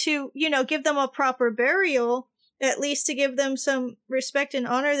trying to, give them a proper burial, at least to give them some respect and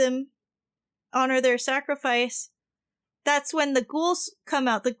honor their sacrifice. That's when the ghouls come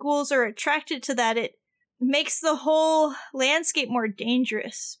out. The ghouls are attracted to that. It makes the whole landscape more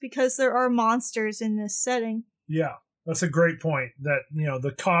dangerous because there are monsters in this setting. Yeah, that's a great point. That,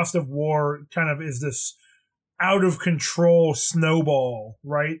 the cost of war kind of is this out of control snowball,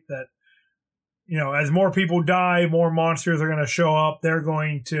 right? That, as more people die, more monsters are going to show up. They're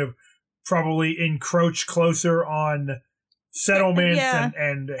going to probably encroach closer on settlements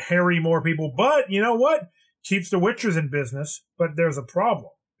and harry more people. But you know what? Keeps the Witchers in business, but there's a problem.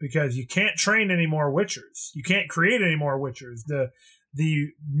 Because you can't train any more Witchers. You can't create any more Witchers.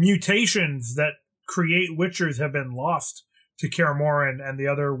 The mutations that create Witchers have been lost to Kaer Morhen and the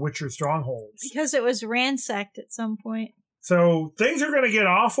other Witcher strongholds. Because it was ransacked at some point. So things are going to get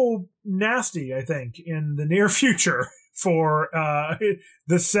awful nasty, I think, in the near future for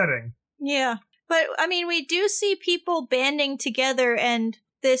this setting. Yeah. But, I mean, we do see people banding together, and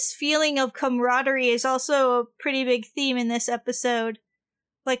this feeling of camaraderie is also a pretty big theme in this episode.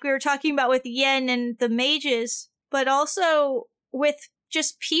 Like we were talking about with Yen and the mages, but also with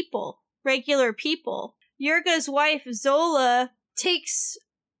just people, regular people. Yurga's wife, Zola, takes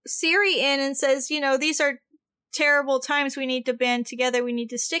Ciri in and says, these are terrible times. We need to band together. We need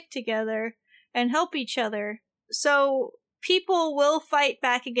to stick together and help each other. So people will fight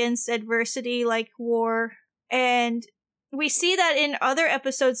back against adversity like war. And we see that in other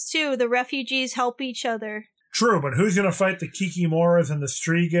episodes too. The refugees help each other. True, but who's going to fight the Kikimoras and the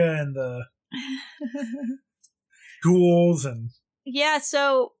Striga and the ghouls and... Yeah,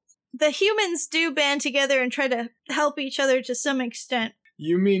 so the humans do band together and try to help each other to some extent.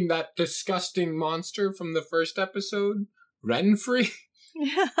 You mean that disgusting monster from the first episode? Renfrey?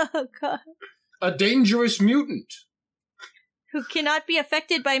 Oh, God. A dangerous mutant. Who cannot be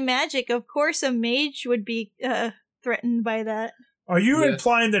affected by magic. Of course a mage would be threatened by that. Are you Yes.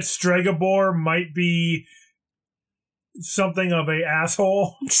 implying that Stregobor might be something of a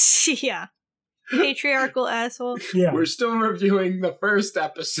asshole? Yeah. Patriarchal asshole. Yeah, We're still reviewing the first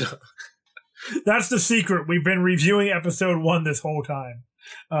episode. that's the secret. We've been reviewing episode 1 this whole time.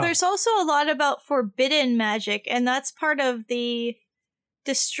 There's also a lot about forbidden magic, and that's part of the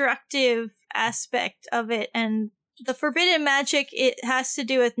destructive aspect of it. And the forbidden magic, it has to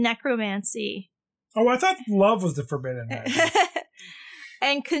do with necromancy. Oh, I thought love was the forbidden magic.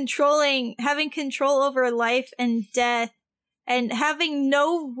 And having control over life and death, and having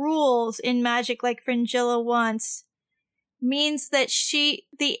no rules in magic like Fringilla wants, means that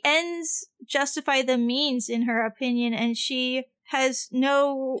the ends justify the means, in her opinion, and she has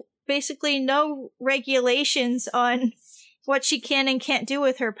basically no regulations on what she can and can't do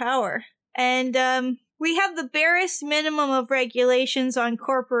with her power. And we have the barest minimum of regulations on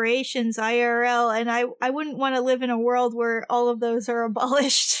corporations, IRL, and I wouldn't want to live in a world where all of those are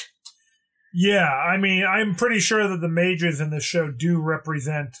abolished. Yeah, I mean, I'm pretty sure that the mages in this show do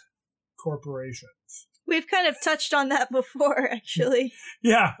represent corporations. We've kind of touched on that before, actually.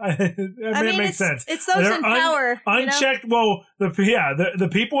 Yeah, it makes sense. It's those in power. Unchecked. Well, the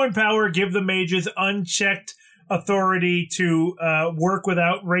people in power give the mages unchecked authority to work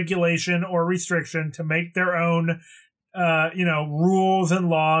without regulation or restriction, to make their own rules and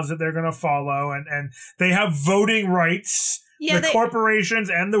laws that they're going to follow, and they have voting rights. Yeah, the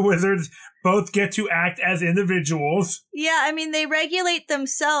corporations and the wizards both get to act as individuals. Yeah, I mean, they regulate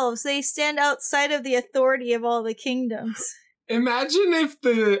themselves. They stand outside of the authority of all the kingdoms. Imagine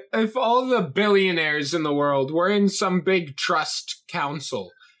if all the billionaires in the world were in some big trust council,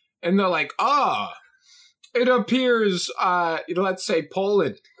 and they're like, it appears, let's say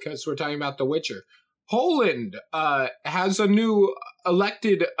Poland, because we're talking about The Witcher. Poland has a new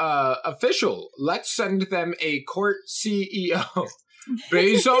elected official. Let's send them a court CEO.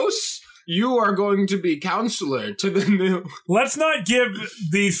 Bezos, you are going to be counselor to the new... Let's not give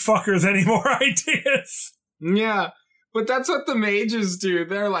these fuckers any more ideas. Yeah, but that's what the mages do.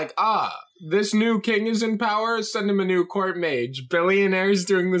 They're like, this new king is in power, send him a new court mage. Billionaires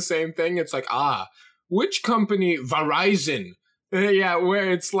doing the same thing. It's like, which company? Verizon. Yeah,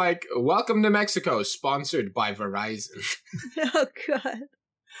 where it's like, welcome to Mexico, sponsored by Verizon. Oh, God.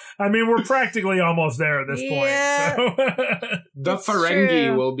 I mean, we're practically almost there at this point. So. The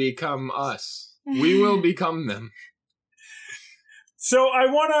Ferengi will become us. We will become them. So I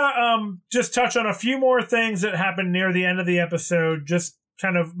want to just touch on a few more things that happened near the end of the episode, just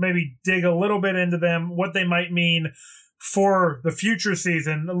kind of maybe dig a little bit into them, what they might mean for the future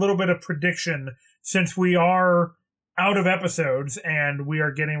season, a little bit of prediction, since we are out of episodes and we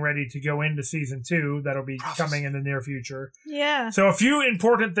are getting ready to go into season 2 that'll be coming in the near future. Yeah. So a few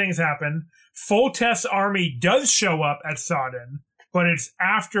important things happen. Foltest's army does show up at Sodden, but it's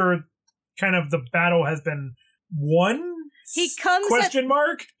after kind of the battle has been won? He comes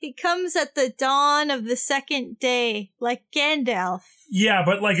He comes at the dawn of the second day, like Gandalf. Yeah,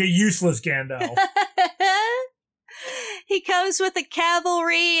 but like a useless Gandalf. He comes with the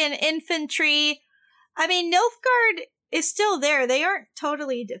cavalry and infantry. I mean, Nilfgaard is still there. They aren't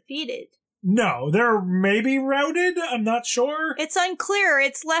totally defeated. No, they're maybe routed. I'm not sure. It's unclear.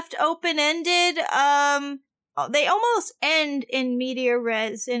 It's left open-ended. They almost end in media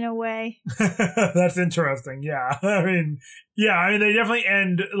res in a way. That's interesting. Yeah. I mean, they definitely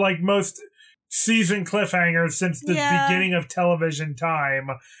end like most season cliffhangers since the beginning of television time,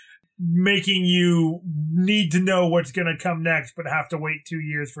 making you need to know what's going to come next, but have to wait 2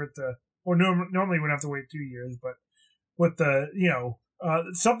 years for it to. Or normally we would have to wait 2 years, but with the,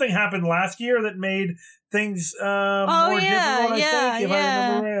 something happened last year that made things more difficult, I think, if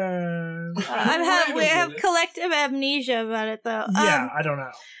I remember. We have collective amnesia about it, though. Yeah, I don't know.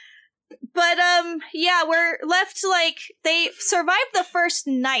 But, we're left, they survived the first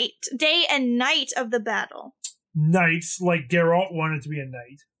day and night of the battle. Nights, like Geralt wanted to be a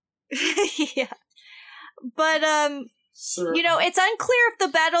knight. Yeah. But, it's unclear if the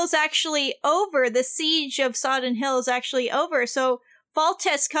battle's actually over. The siege of Sodden Hill is actually over. So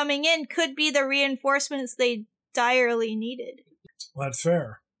Foltest coming in could be the reinforcements they direly needed. Well, that's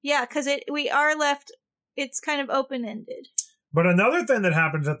fair. Yeah, because we are left. It's kind of open-ended. But another thing that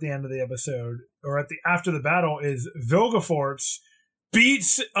happens at the end of the episode, or after the battle, is Vilgefortz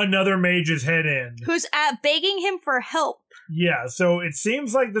beats another mage's head in, who's begging him for help. Yeah, so it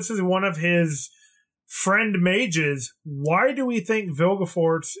seems like this is one of his friend mages. Why do we think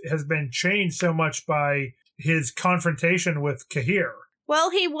Vilgefortz has been changed so much by his confrontation with Cahir?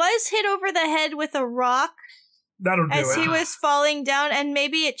 Well, he was hit over the head with a rock. That'll do as it. He was falling down, and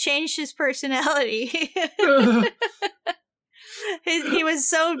maybe it changed his personality. He was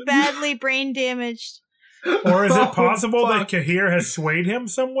so badly brain damaged. Or is Oh, it possible that fuck. Kahir has swayed him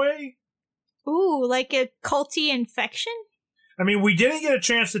some way? Ooh, like a culty infection? I mean, we didn't get a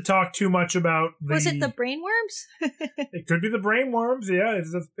chance to talk too much about the... Was it the brainworms? It could be the brainworms, yeah,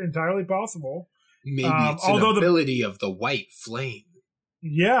 it's entirely possible. Maybe it's although an the- ability of the white flame.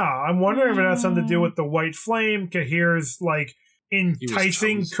 Yeah, I'm wondering if it has something to do with the white flame, Kahir's, like,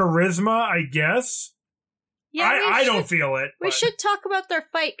 enticing chosen. charisma, I guess. Yeah, I don't feel it. We but- should talk about their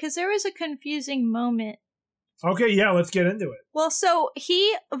fight, because there was a confusing moment. Okay, yeah, let's get into it. Well, so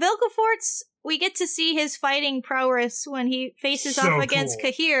Vilgefortz, we get to see his fighting prowess when he faces So off against cool.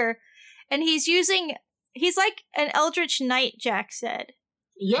 Kahir, and he's like an Eldritch Knight, Jack said.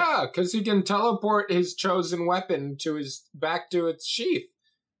 Yeah, because he can teleport his chosen weapon back to its sheath.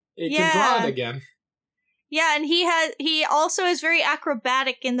 He can draw Yeah. it again. Yeah, and he also is very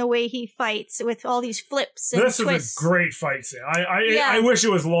acrobatic in the way he fights with all these flips and This twists. is a great fight scene. Yeah. I wish it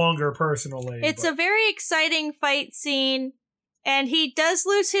was longer, personally. It's but- a very exciting fight scene, and he does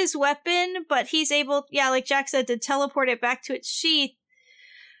lose his weapon, but he's able, yeah, like Jack said, to teleport it back to its sheath.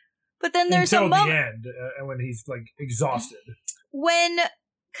 But then there's until a the moment end, when he's, like, exhausted. when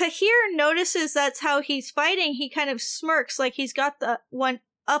Kahir notices that's how he's fighting, he kind of smirks like he's got the one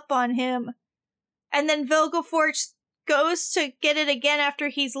up on him. And then Vilgefortz goes to get it again after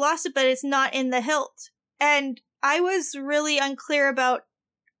he's lost it, but it's not in the hilt. And I was really unclear about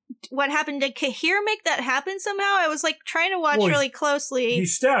what happened. Did Kahir make that happen somehow? I was like trying to watch Well, really closely. He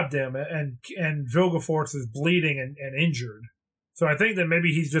stabbed him, and Vilgefortz is bleeding and injured. So I think that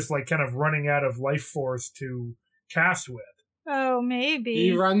maybe he's just, like, kind of running out of life force to cast with. Oh, maybe.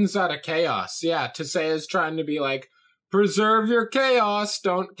 He runs out of chaos. Yeah, Tesea's trying to be like, preserve your chaos.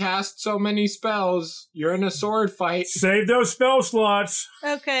 Don't cast so many spells. You're in a sword fight. Save those spell slots.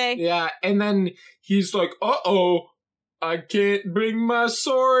 Okay. Yeah, and then he's like, uh-oh, I can't bring my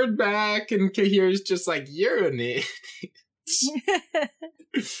sword back. And Kahir's just like, you're an idiot.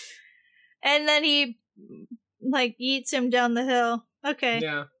 And then he, like, yeets him down the hill. Okay.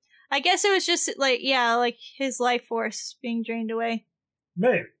 Yeah. I guess it was just, like, like his life force being drained away.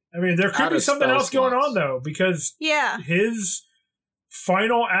 Maybe. I mean, there could Out be of something spell else going slots. on, though, because Yeah. his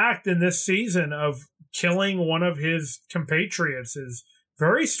final act in this season of killing one of his compatriots is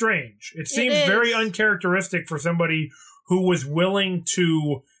very strange. It seems is. very uncharacteristic for somebody who was willing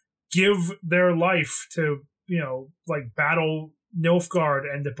to give their life to, like, battle Nilfgaard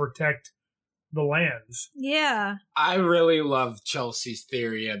and to protect the lands. Yeah. I really love Chelsea's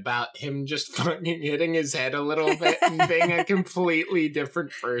theory about him just fucking hitting his head a little bit and being a completely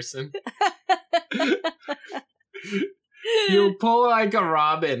different person. You pull like a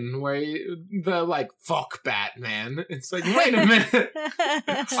Robin where the like, fuck Batman. It's like, wait a minute.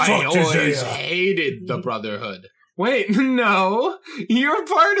 I Fuck always Tisea. hated the Brotherhood. Wait, no. You're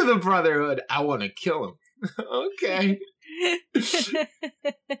part of the Brotherhood. I want to kill him. Okay.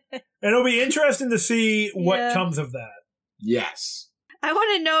 And it'll be interesting to see what Yeah. comes of that. Yes. I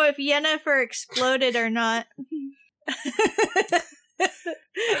want to know if Yennefer exploded or not.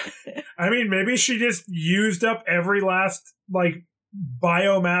 I mean, maybe she just used up every last, like,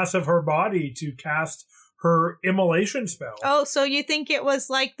 biomass of her body to cast her immolation spell. Oh, so you think it was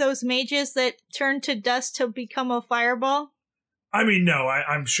like those mages that turned to dust to become a fireball? I mean, no,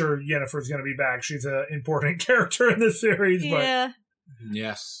 I'm sure Yennefer's going to be back. She's an important character in this series, but Yeah.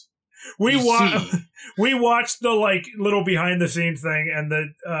 Yes. we You see. we watched the, like, little behind the scenes thing, and the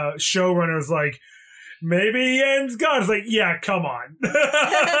showrunner's like, maybe Yen's gone. It's like, yeah, come on.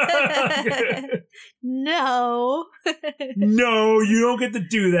 No. No, you don't get to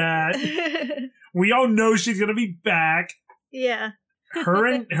do that. We all know she's going to be back. Yeah. Her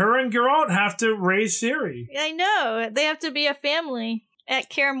and Geralt have to raise Ciri. I know. They have to be a family at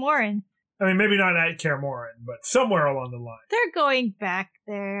Kaer Morhen. I mean, maybe not at Kaer Morhen, but somewhere along the line. They're going back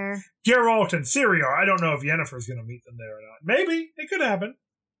there. Geralt and Ciri are. I don't know if Yennefer's going to meet them there or not. Maybe. It could happen.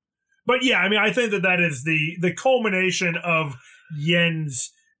 But yeah, I mean, I think that is the culmination of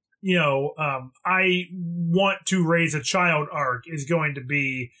Yen's, I want to raise a child arc is going to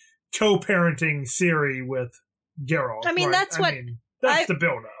be co-parenting Ciri with Geralt. I mean, right? that's what that's the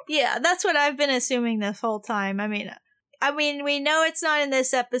build-up. Yeah, that's what I've been assuming this whole time. I mean, we know it's not in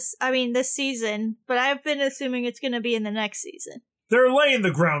this episode. This season, but I've been assuming it's going to be in the next season. They're laying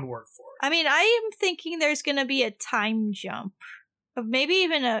the groundwork for it. I mean, I am thinking there's going to be a time jump of maybe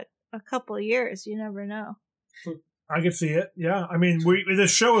even a couple of years. You never know. I could see it. Yeah. I mean, the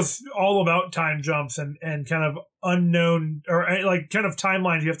show is all about time jumps and kind of unknown or like kind of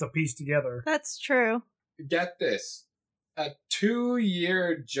timelines you have to piece together. That's true. Get this. A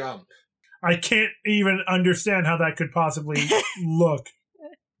 2-year jump. I can't even understand how that could possibly look.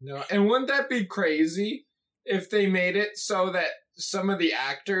 No, and wouldn't that be crazy if they made it so that some of the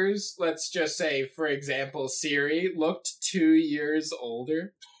actors, let's just say, for example, Siri, looked 2 years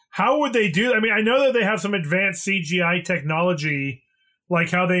older? How would they do that? I mean, I know that they have some advanced CGI technology, like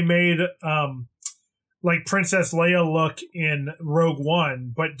how they made like Princess Leia look in Rogue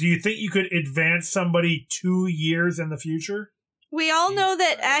One, but do you think you could advance somebody 2 years in the future? We all know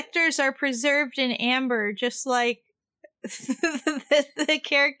that actors are preserved in amber, just like the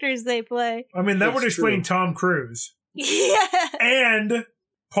characters they play. I mean, that That's would explain true. Tom Cruise. Yeah. And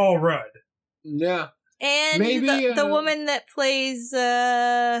Paul Rudd. Yeah. And Maybe, the woman that plays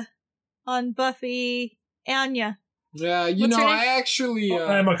on Buffy, Anya. Yeah, What's her name? I actually...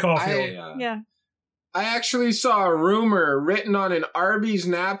 Emma Caulfield. Yeah. I actually saw a rumor written on an Arby's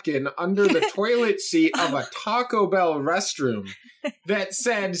napkin under the toilet seat of a Taco Bell restroom that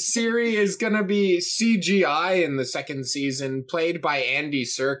said Siri is going to be CGI in the second season, played by Andy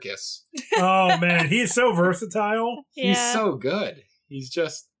Serkis. Oh, man. He's so versatile. Yeah. He's so good. He's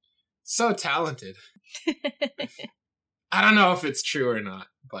just so talented. I don't know if it's true or not,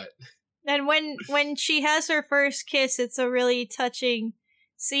 but... And when she has her first kiss, it's a really touching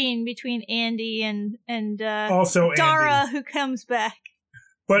scene between Andy and Also Dara, Andy. who comes back.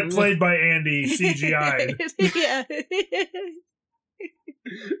 But played by Andy, CGI. Yeah.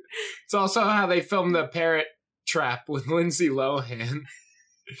 It's also how they filmed The Parrot Trap with Lindsay Lohan.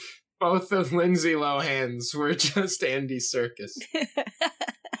 Both of Lindsay Lohan's were just Andy Serkis.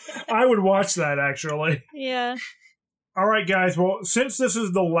 I would watch that, actually. Yeah. All right, guys. Well, since this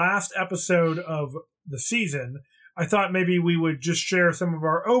is the last episode of the season, I thought maybe we would just share some of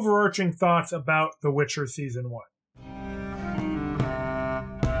our overarching thoughts about The Witcher Season 1.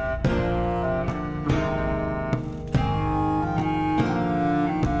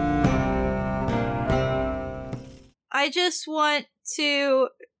 I just want to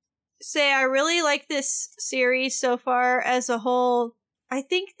say I really like this series so far as a whole. I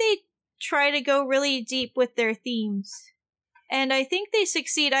think they try to go really deep with their themes, and I think they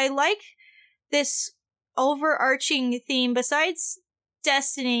succeed. I like this overarching theme besides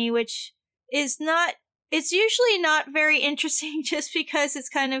Destiny, which is not, it's usually not very interesting just because it's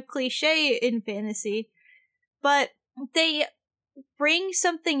kind of cliche in fantasy, but they bring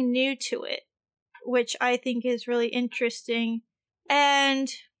something new to it, which I think is really interesting. And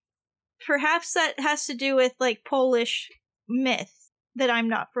perhaps that has to do with like Polish myth that I'm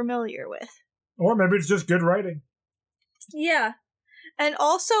not familiar with. Or maybe it's just good writing. Yeah. And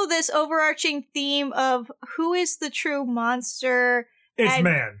also this overarching theme of who is the true monster. It's and,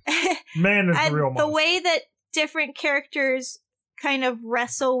 man. Man is and the real monster. the way that different characters kind of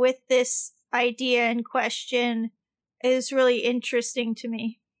wrestle with this idea and question is really interesting to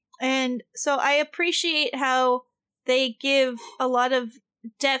me. And so I appreciate how they give a lot of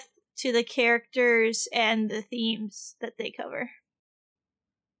depth to the characters and the themes that they cover.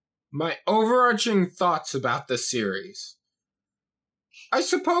 My overarching thoughts about the series. I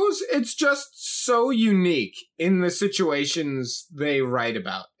suppose it's just so unique in the situations they write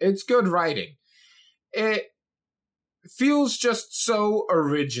about. It's good writing. It feels just so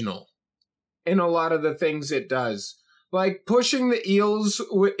original in a lot of the things it does. Like pushing the eels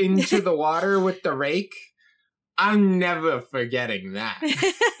into the water with the rake. I'm never forgetting that.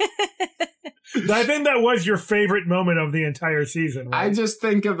 I think that was your favorite moment of the entire season, right? I just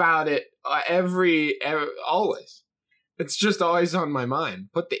think about it always. It's just always on my mind.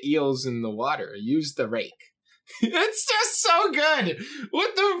 Put the eels in the water. Use the rake. It's just so good.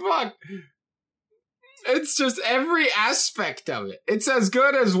 What the fuck? It's just every aspect of it. It's as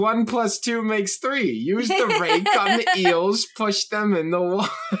good as 1 + 2 makes 3. Use the rake on the eels, push them in the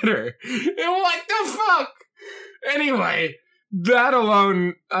water. And what the fuck? Anyway, that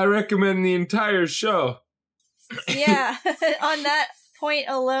alone, I recommend the entire show. Yeah, on that point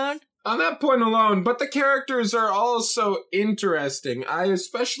alone. On that point alone, but the characters are all so interesting. I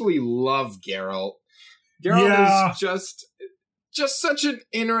especially love Geralt. Geralt is just such an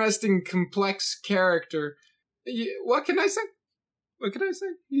interesting, complex character. What can I say? What can I say?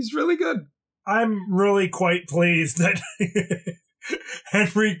 He's really good. I'm really quite pleased that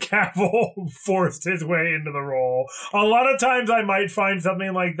Henry Cavill forced his way into the role. A lot of times I might find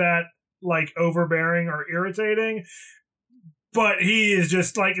something like that, like, overbearing or irritating. But he is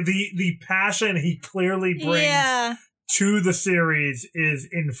just like the passion he clearly brings to the series is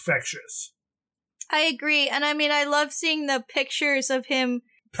infectious. I agree. And I mean, I love seeing the pictures of him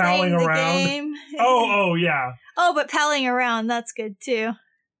Palling playing around. the game. Oh, yeah. Oh, but palling around, that's good too.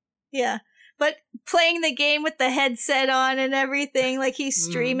 Yeah. but playing the game with the headset on and everything, like he's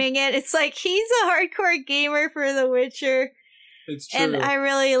streaming it. It's like he's a hardcore gamer for The Witcher. It's true. And I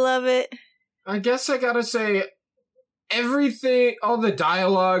really love it. I guess I gotta say, everything, all the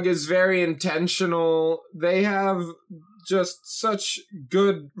dialogue is very intentional. They have just such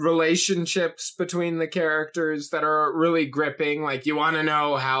good relationships between the characters that are really gripping. Like, you want to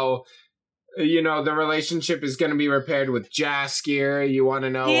know how, the relationship is going to be repaired with Jaskier. You want to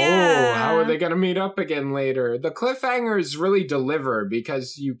know, how are they going to meet up again later? The cliffhangers really deliver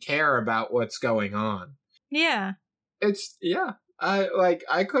because you care about what's going on. Yeah.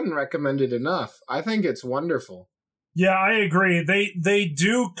 I couldn't recommend it enough. I think it's wonderful. Yeah, I agree. They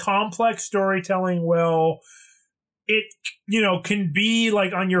do complex storytelling well. It, can be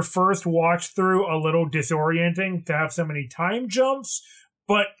like on your first watch through a little disorienting to have so many time jumps,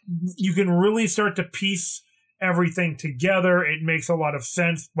 but you can really start to piece everything together. It makes a lot of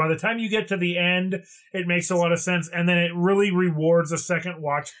sense. By the time you get to the end, it makes a lot of sense, and then it really rewards a second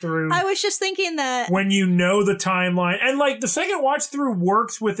watch through. I was just thinking that. When you know the timeline. And like the second watch through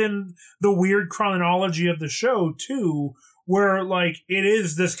works within the weird chronology of the show too, where like it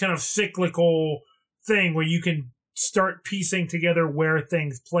is this kind of cyclical thing where you can start piecing together where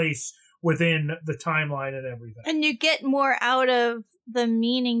things place within the timeline and everything. And you get more out of the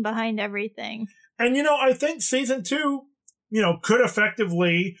meaning behind everything. And, I think season 2, could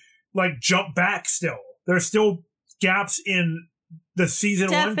effectively, like, jump back still. There's still gaps in the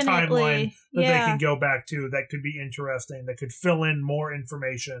season 1 timeline that they can go back to that could be interesting, that could fill in more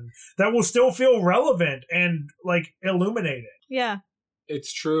information, that will still feel relevant and, like, illuminating. Yeah.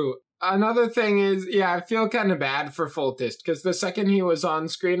 It's true. Another thing is, I feel kind of bad for Foltest, because the second he was on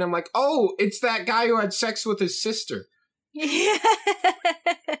screen, I'm like, oh, it's that guy who had sex with his sister.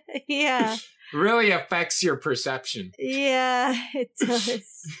 Yeah. Really affects your perception. Yeah, it does.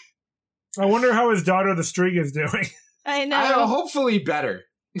 I wonder how his daughter, the Streak, is doing. I know. Hopefully better.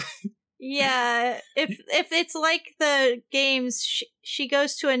 Yeah, if it's like the games, she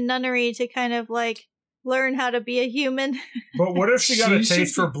goes to a nunnery to kind of like learn how to be a human. But what if she got a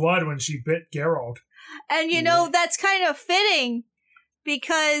taste for blood when she bit Geralt? And that's kind of fitting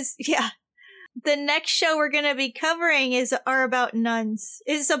because the next show we're going to be covering is about nuns.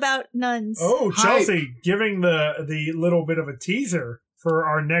 Oh, Chelsea, giving the little bit of a teaser for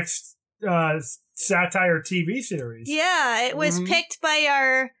our next satire TV series. Yeah, it was picked by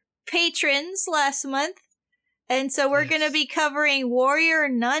our patrons last month. And so we're going to be covering Warrior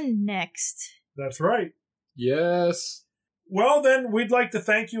Nun next. That's right. Yes. Well, then, we'd like to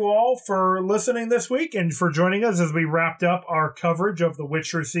thank you all for listening this week and for joining us as we wrapped up our coverage of The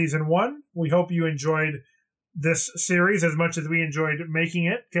Witcher Season 1. We hope you enjoyed this series as much as we enjoyed making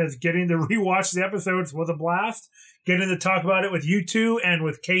it, because getting to rewatch the episodes was a blast. Getting to talk about it with you two and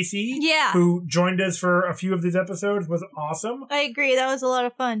with Casey, who joined us for a few of these episodes, was awesome. I agree. That was a lot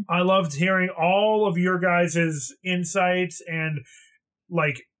of fun. I loved hearing all of your guys' insights and,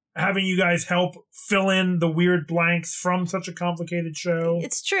 like, having you guys help fill in the weird blanks from such a complicated show.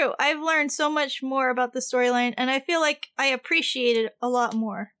 It's true. I've learned so much more about the storyline, and I feel like I appreciate it a lot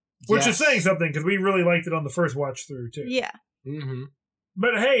more. Which is saying something, because we really liked it on the first watch through, too. Yeah. Mm-hmm.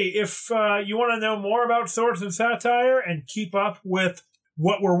 But hey, if you want to know more about Swords and Satire and keep up with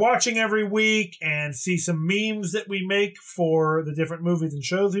what we're watching every week and see some memes that we make for the different movies and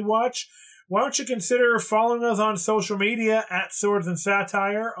shows we watch, why don't you consider following us on social media at Swords and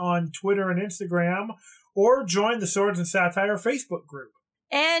Satire on Twitter and Instagram, or join the Swords and Satire Facebook group.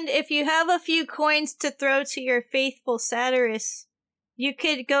 And if you have a few coins to throw to your faithful satirists, you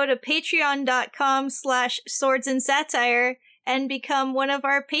could go to patreon.com/swordsandsatire and become one of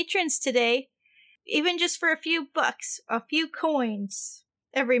our patrons today, even just for a few bucks, a few coins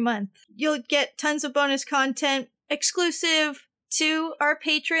every month. You'll get tons of bonus content exclusive to our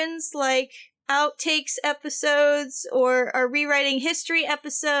patrons, like outtakes episodes or our rewriting history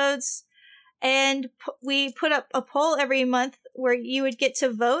episodes. And we put up a poll every month where you would get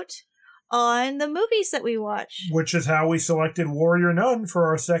to vote on the movies that we watch. Which is how we selected Warrior Nun for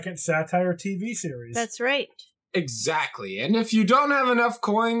our second satire TV series. That's right. Exactly. And if you don't have enough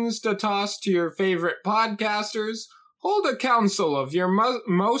coins to toss to your favorite podcasters, hold a council of your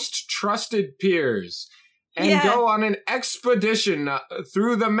most trusted peers and go on an expedition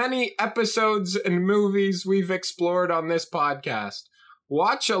through the many episodes and movies we've explored on this podcast.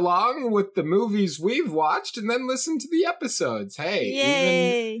 Watch along with the movies we've watched and then listen to the episodes. Hey,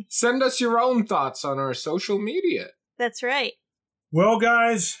 even send us your own thoughts on our social media. That's right. Well,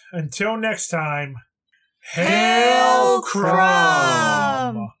 guys, until next time, Hail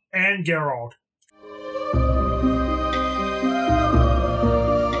Crom! And Geralt.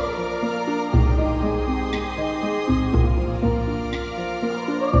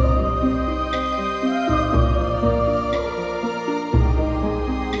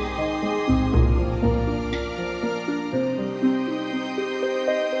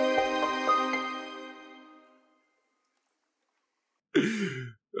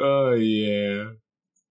 Oh, yeah.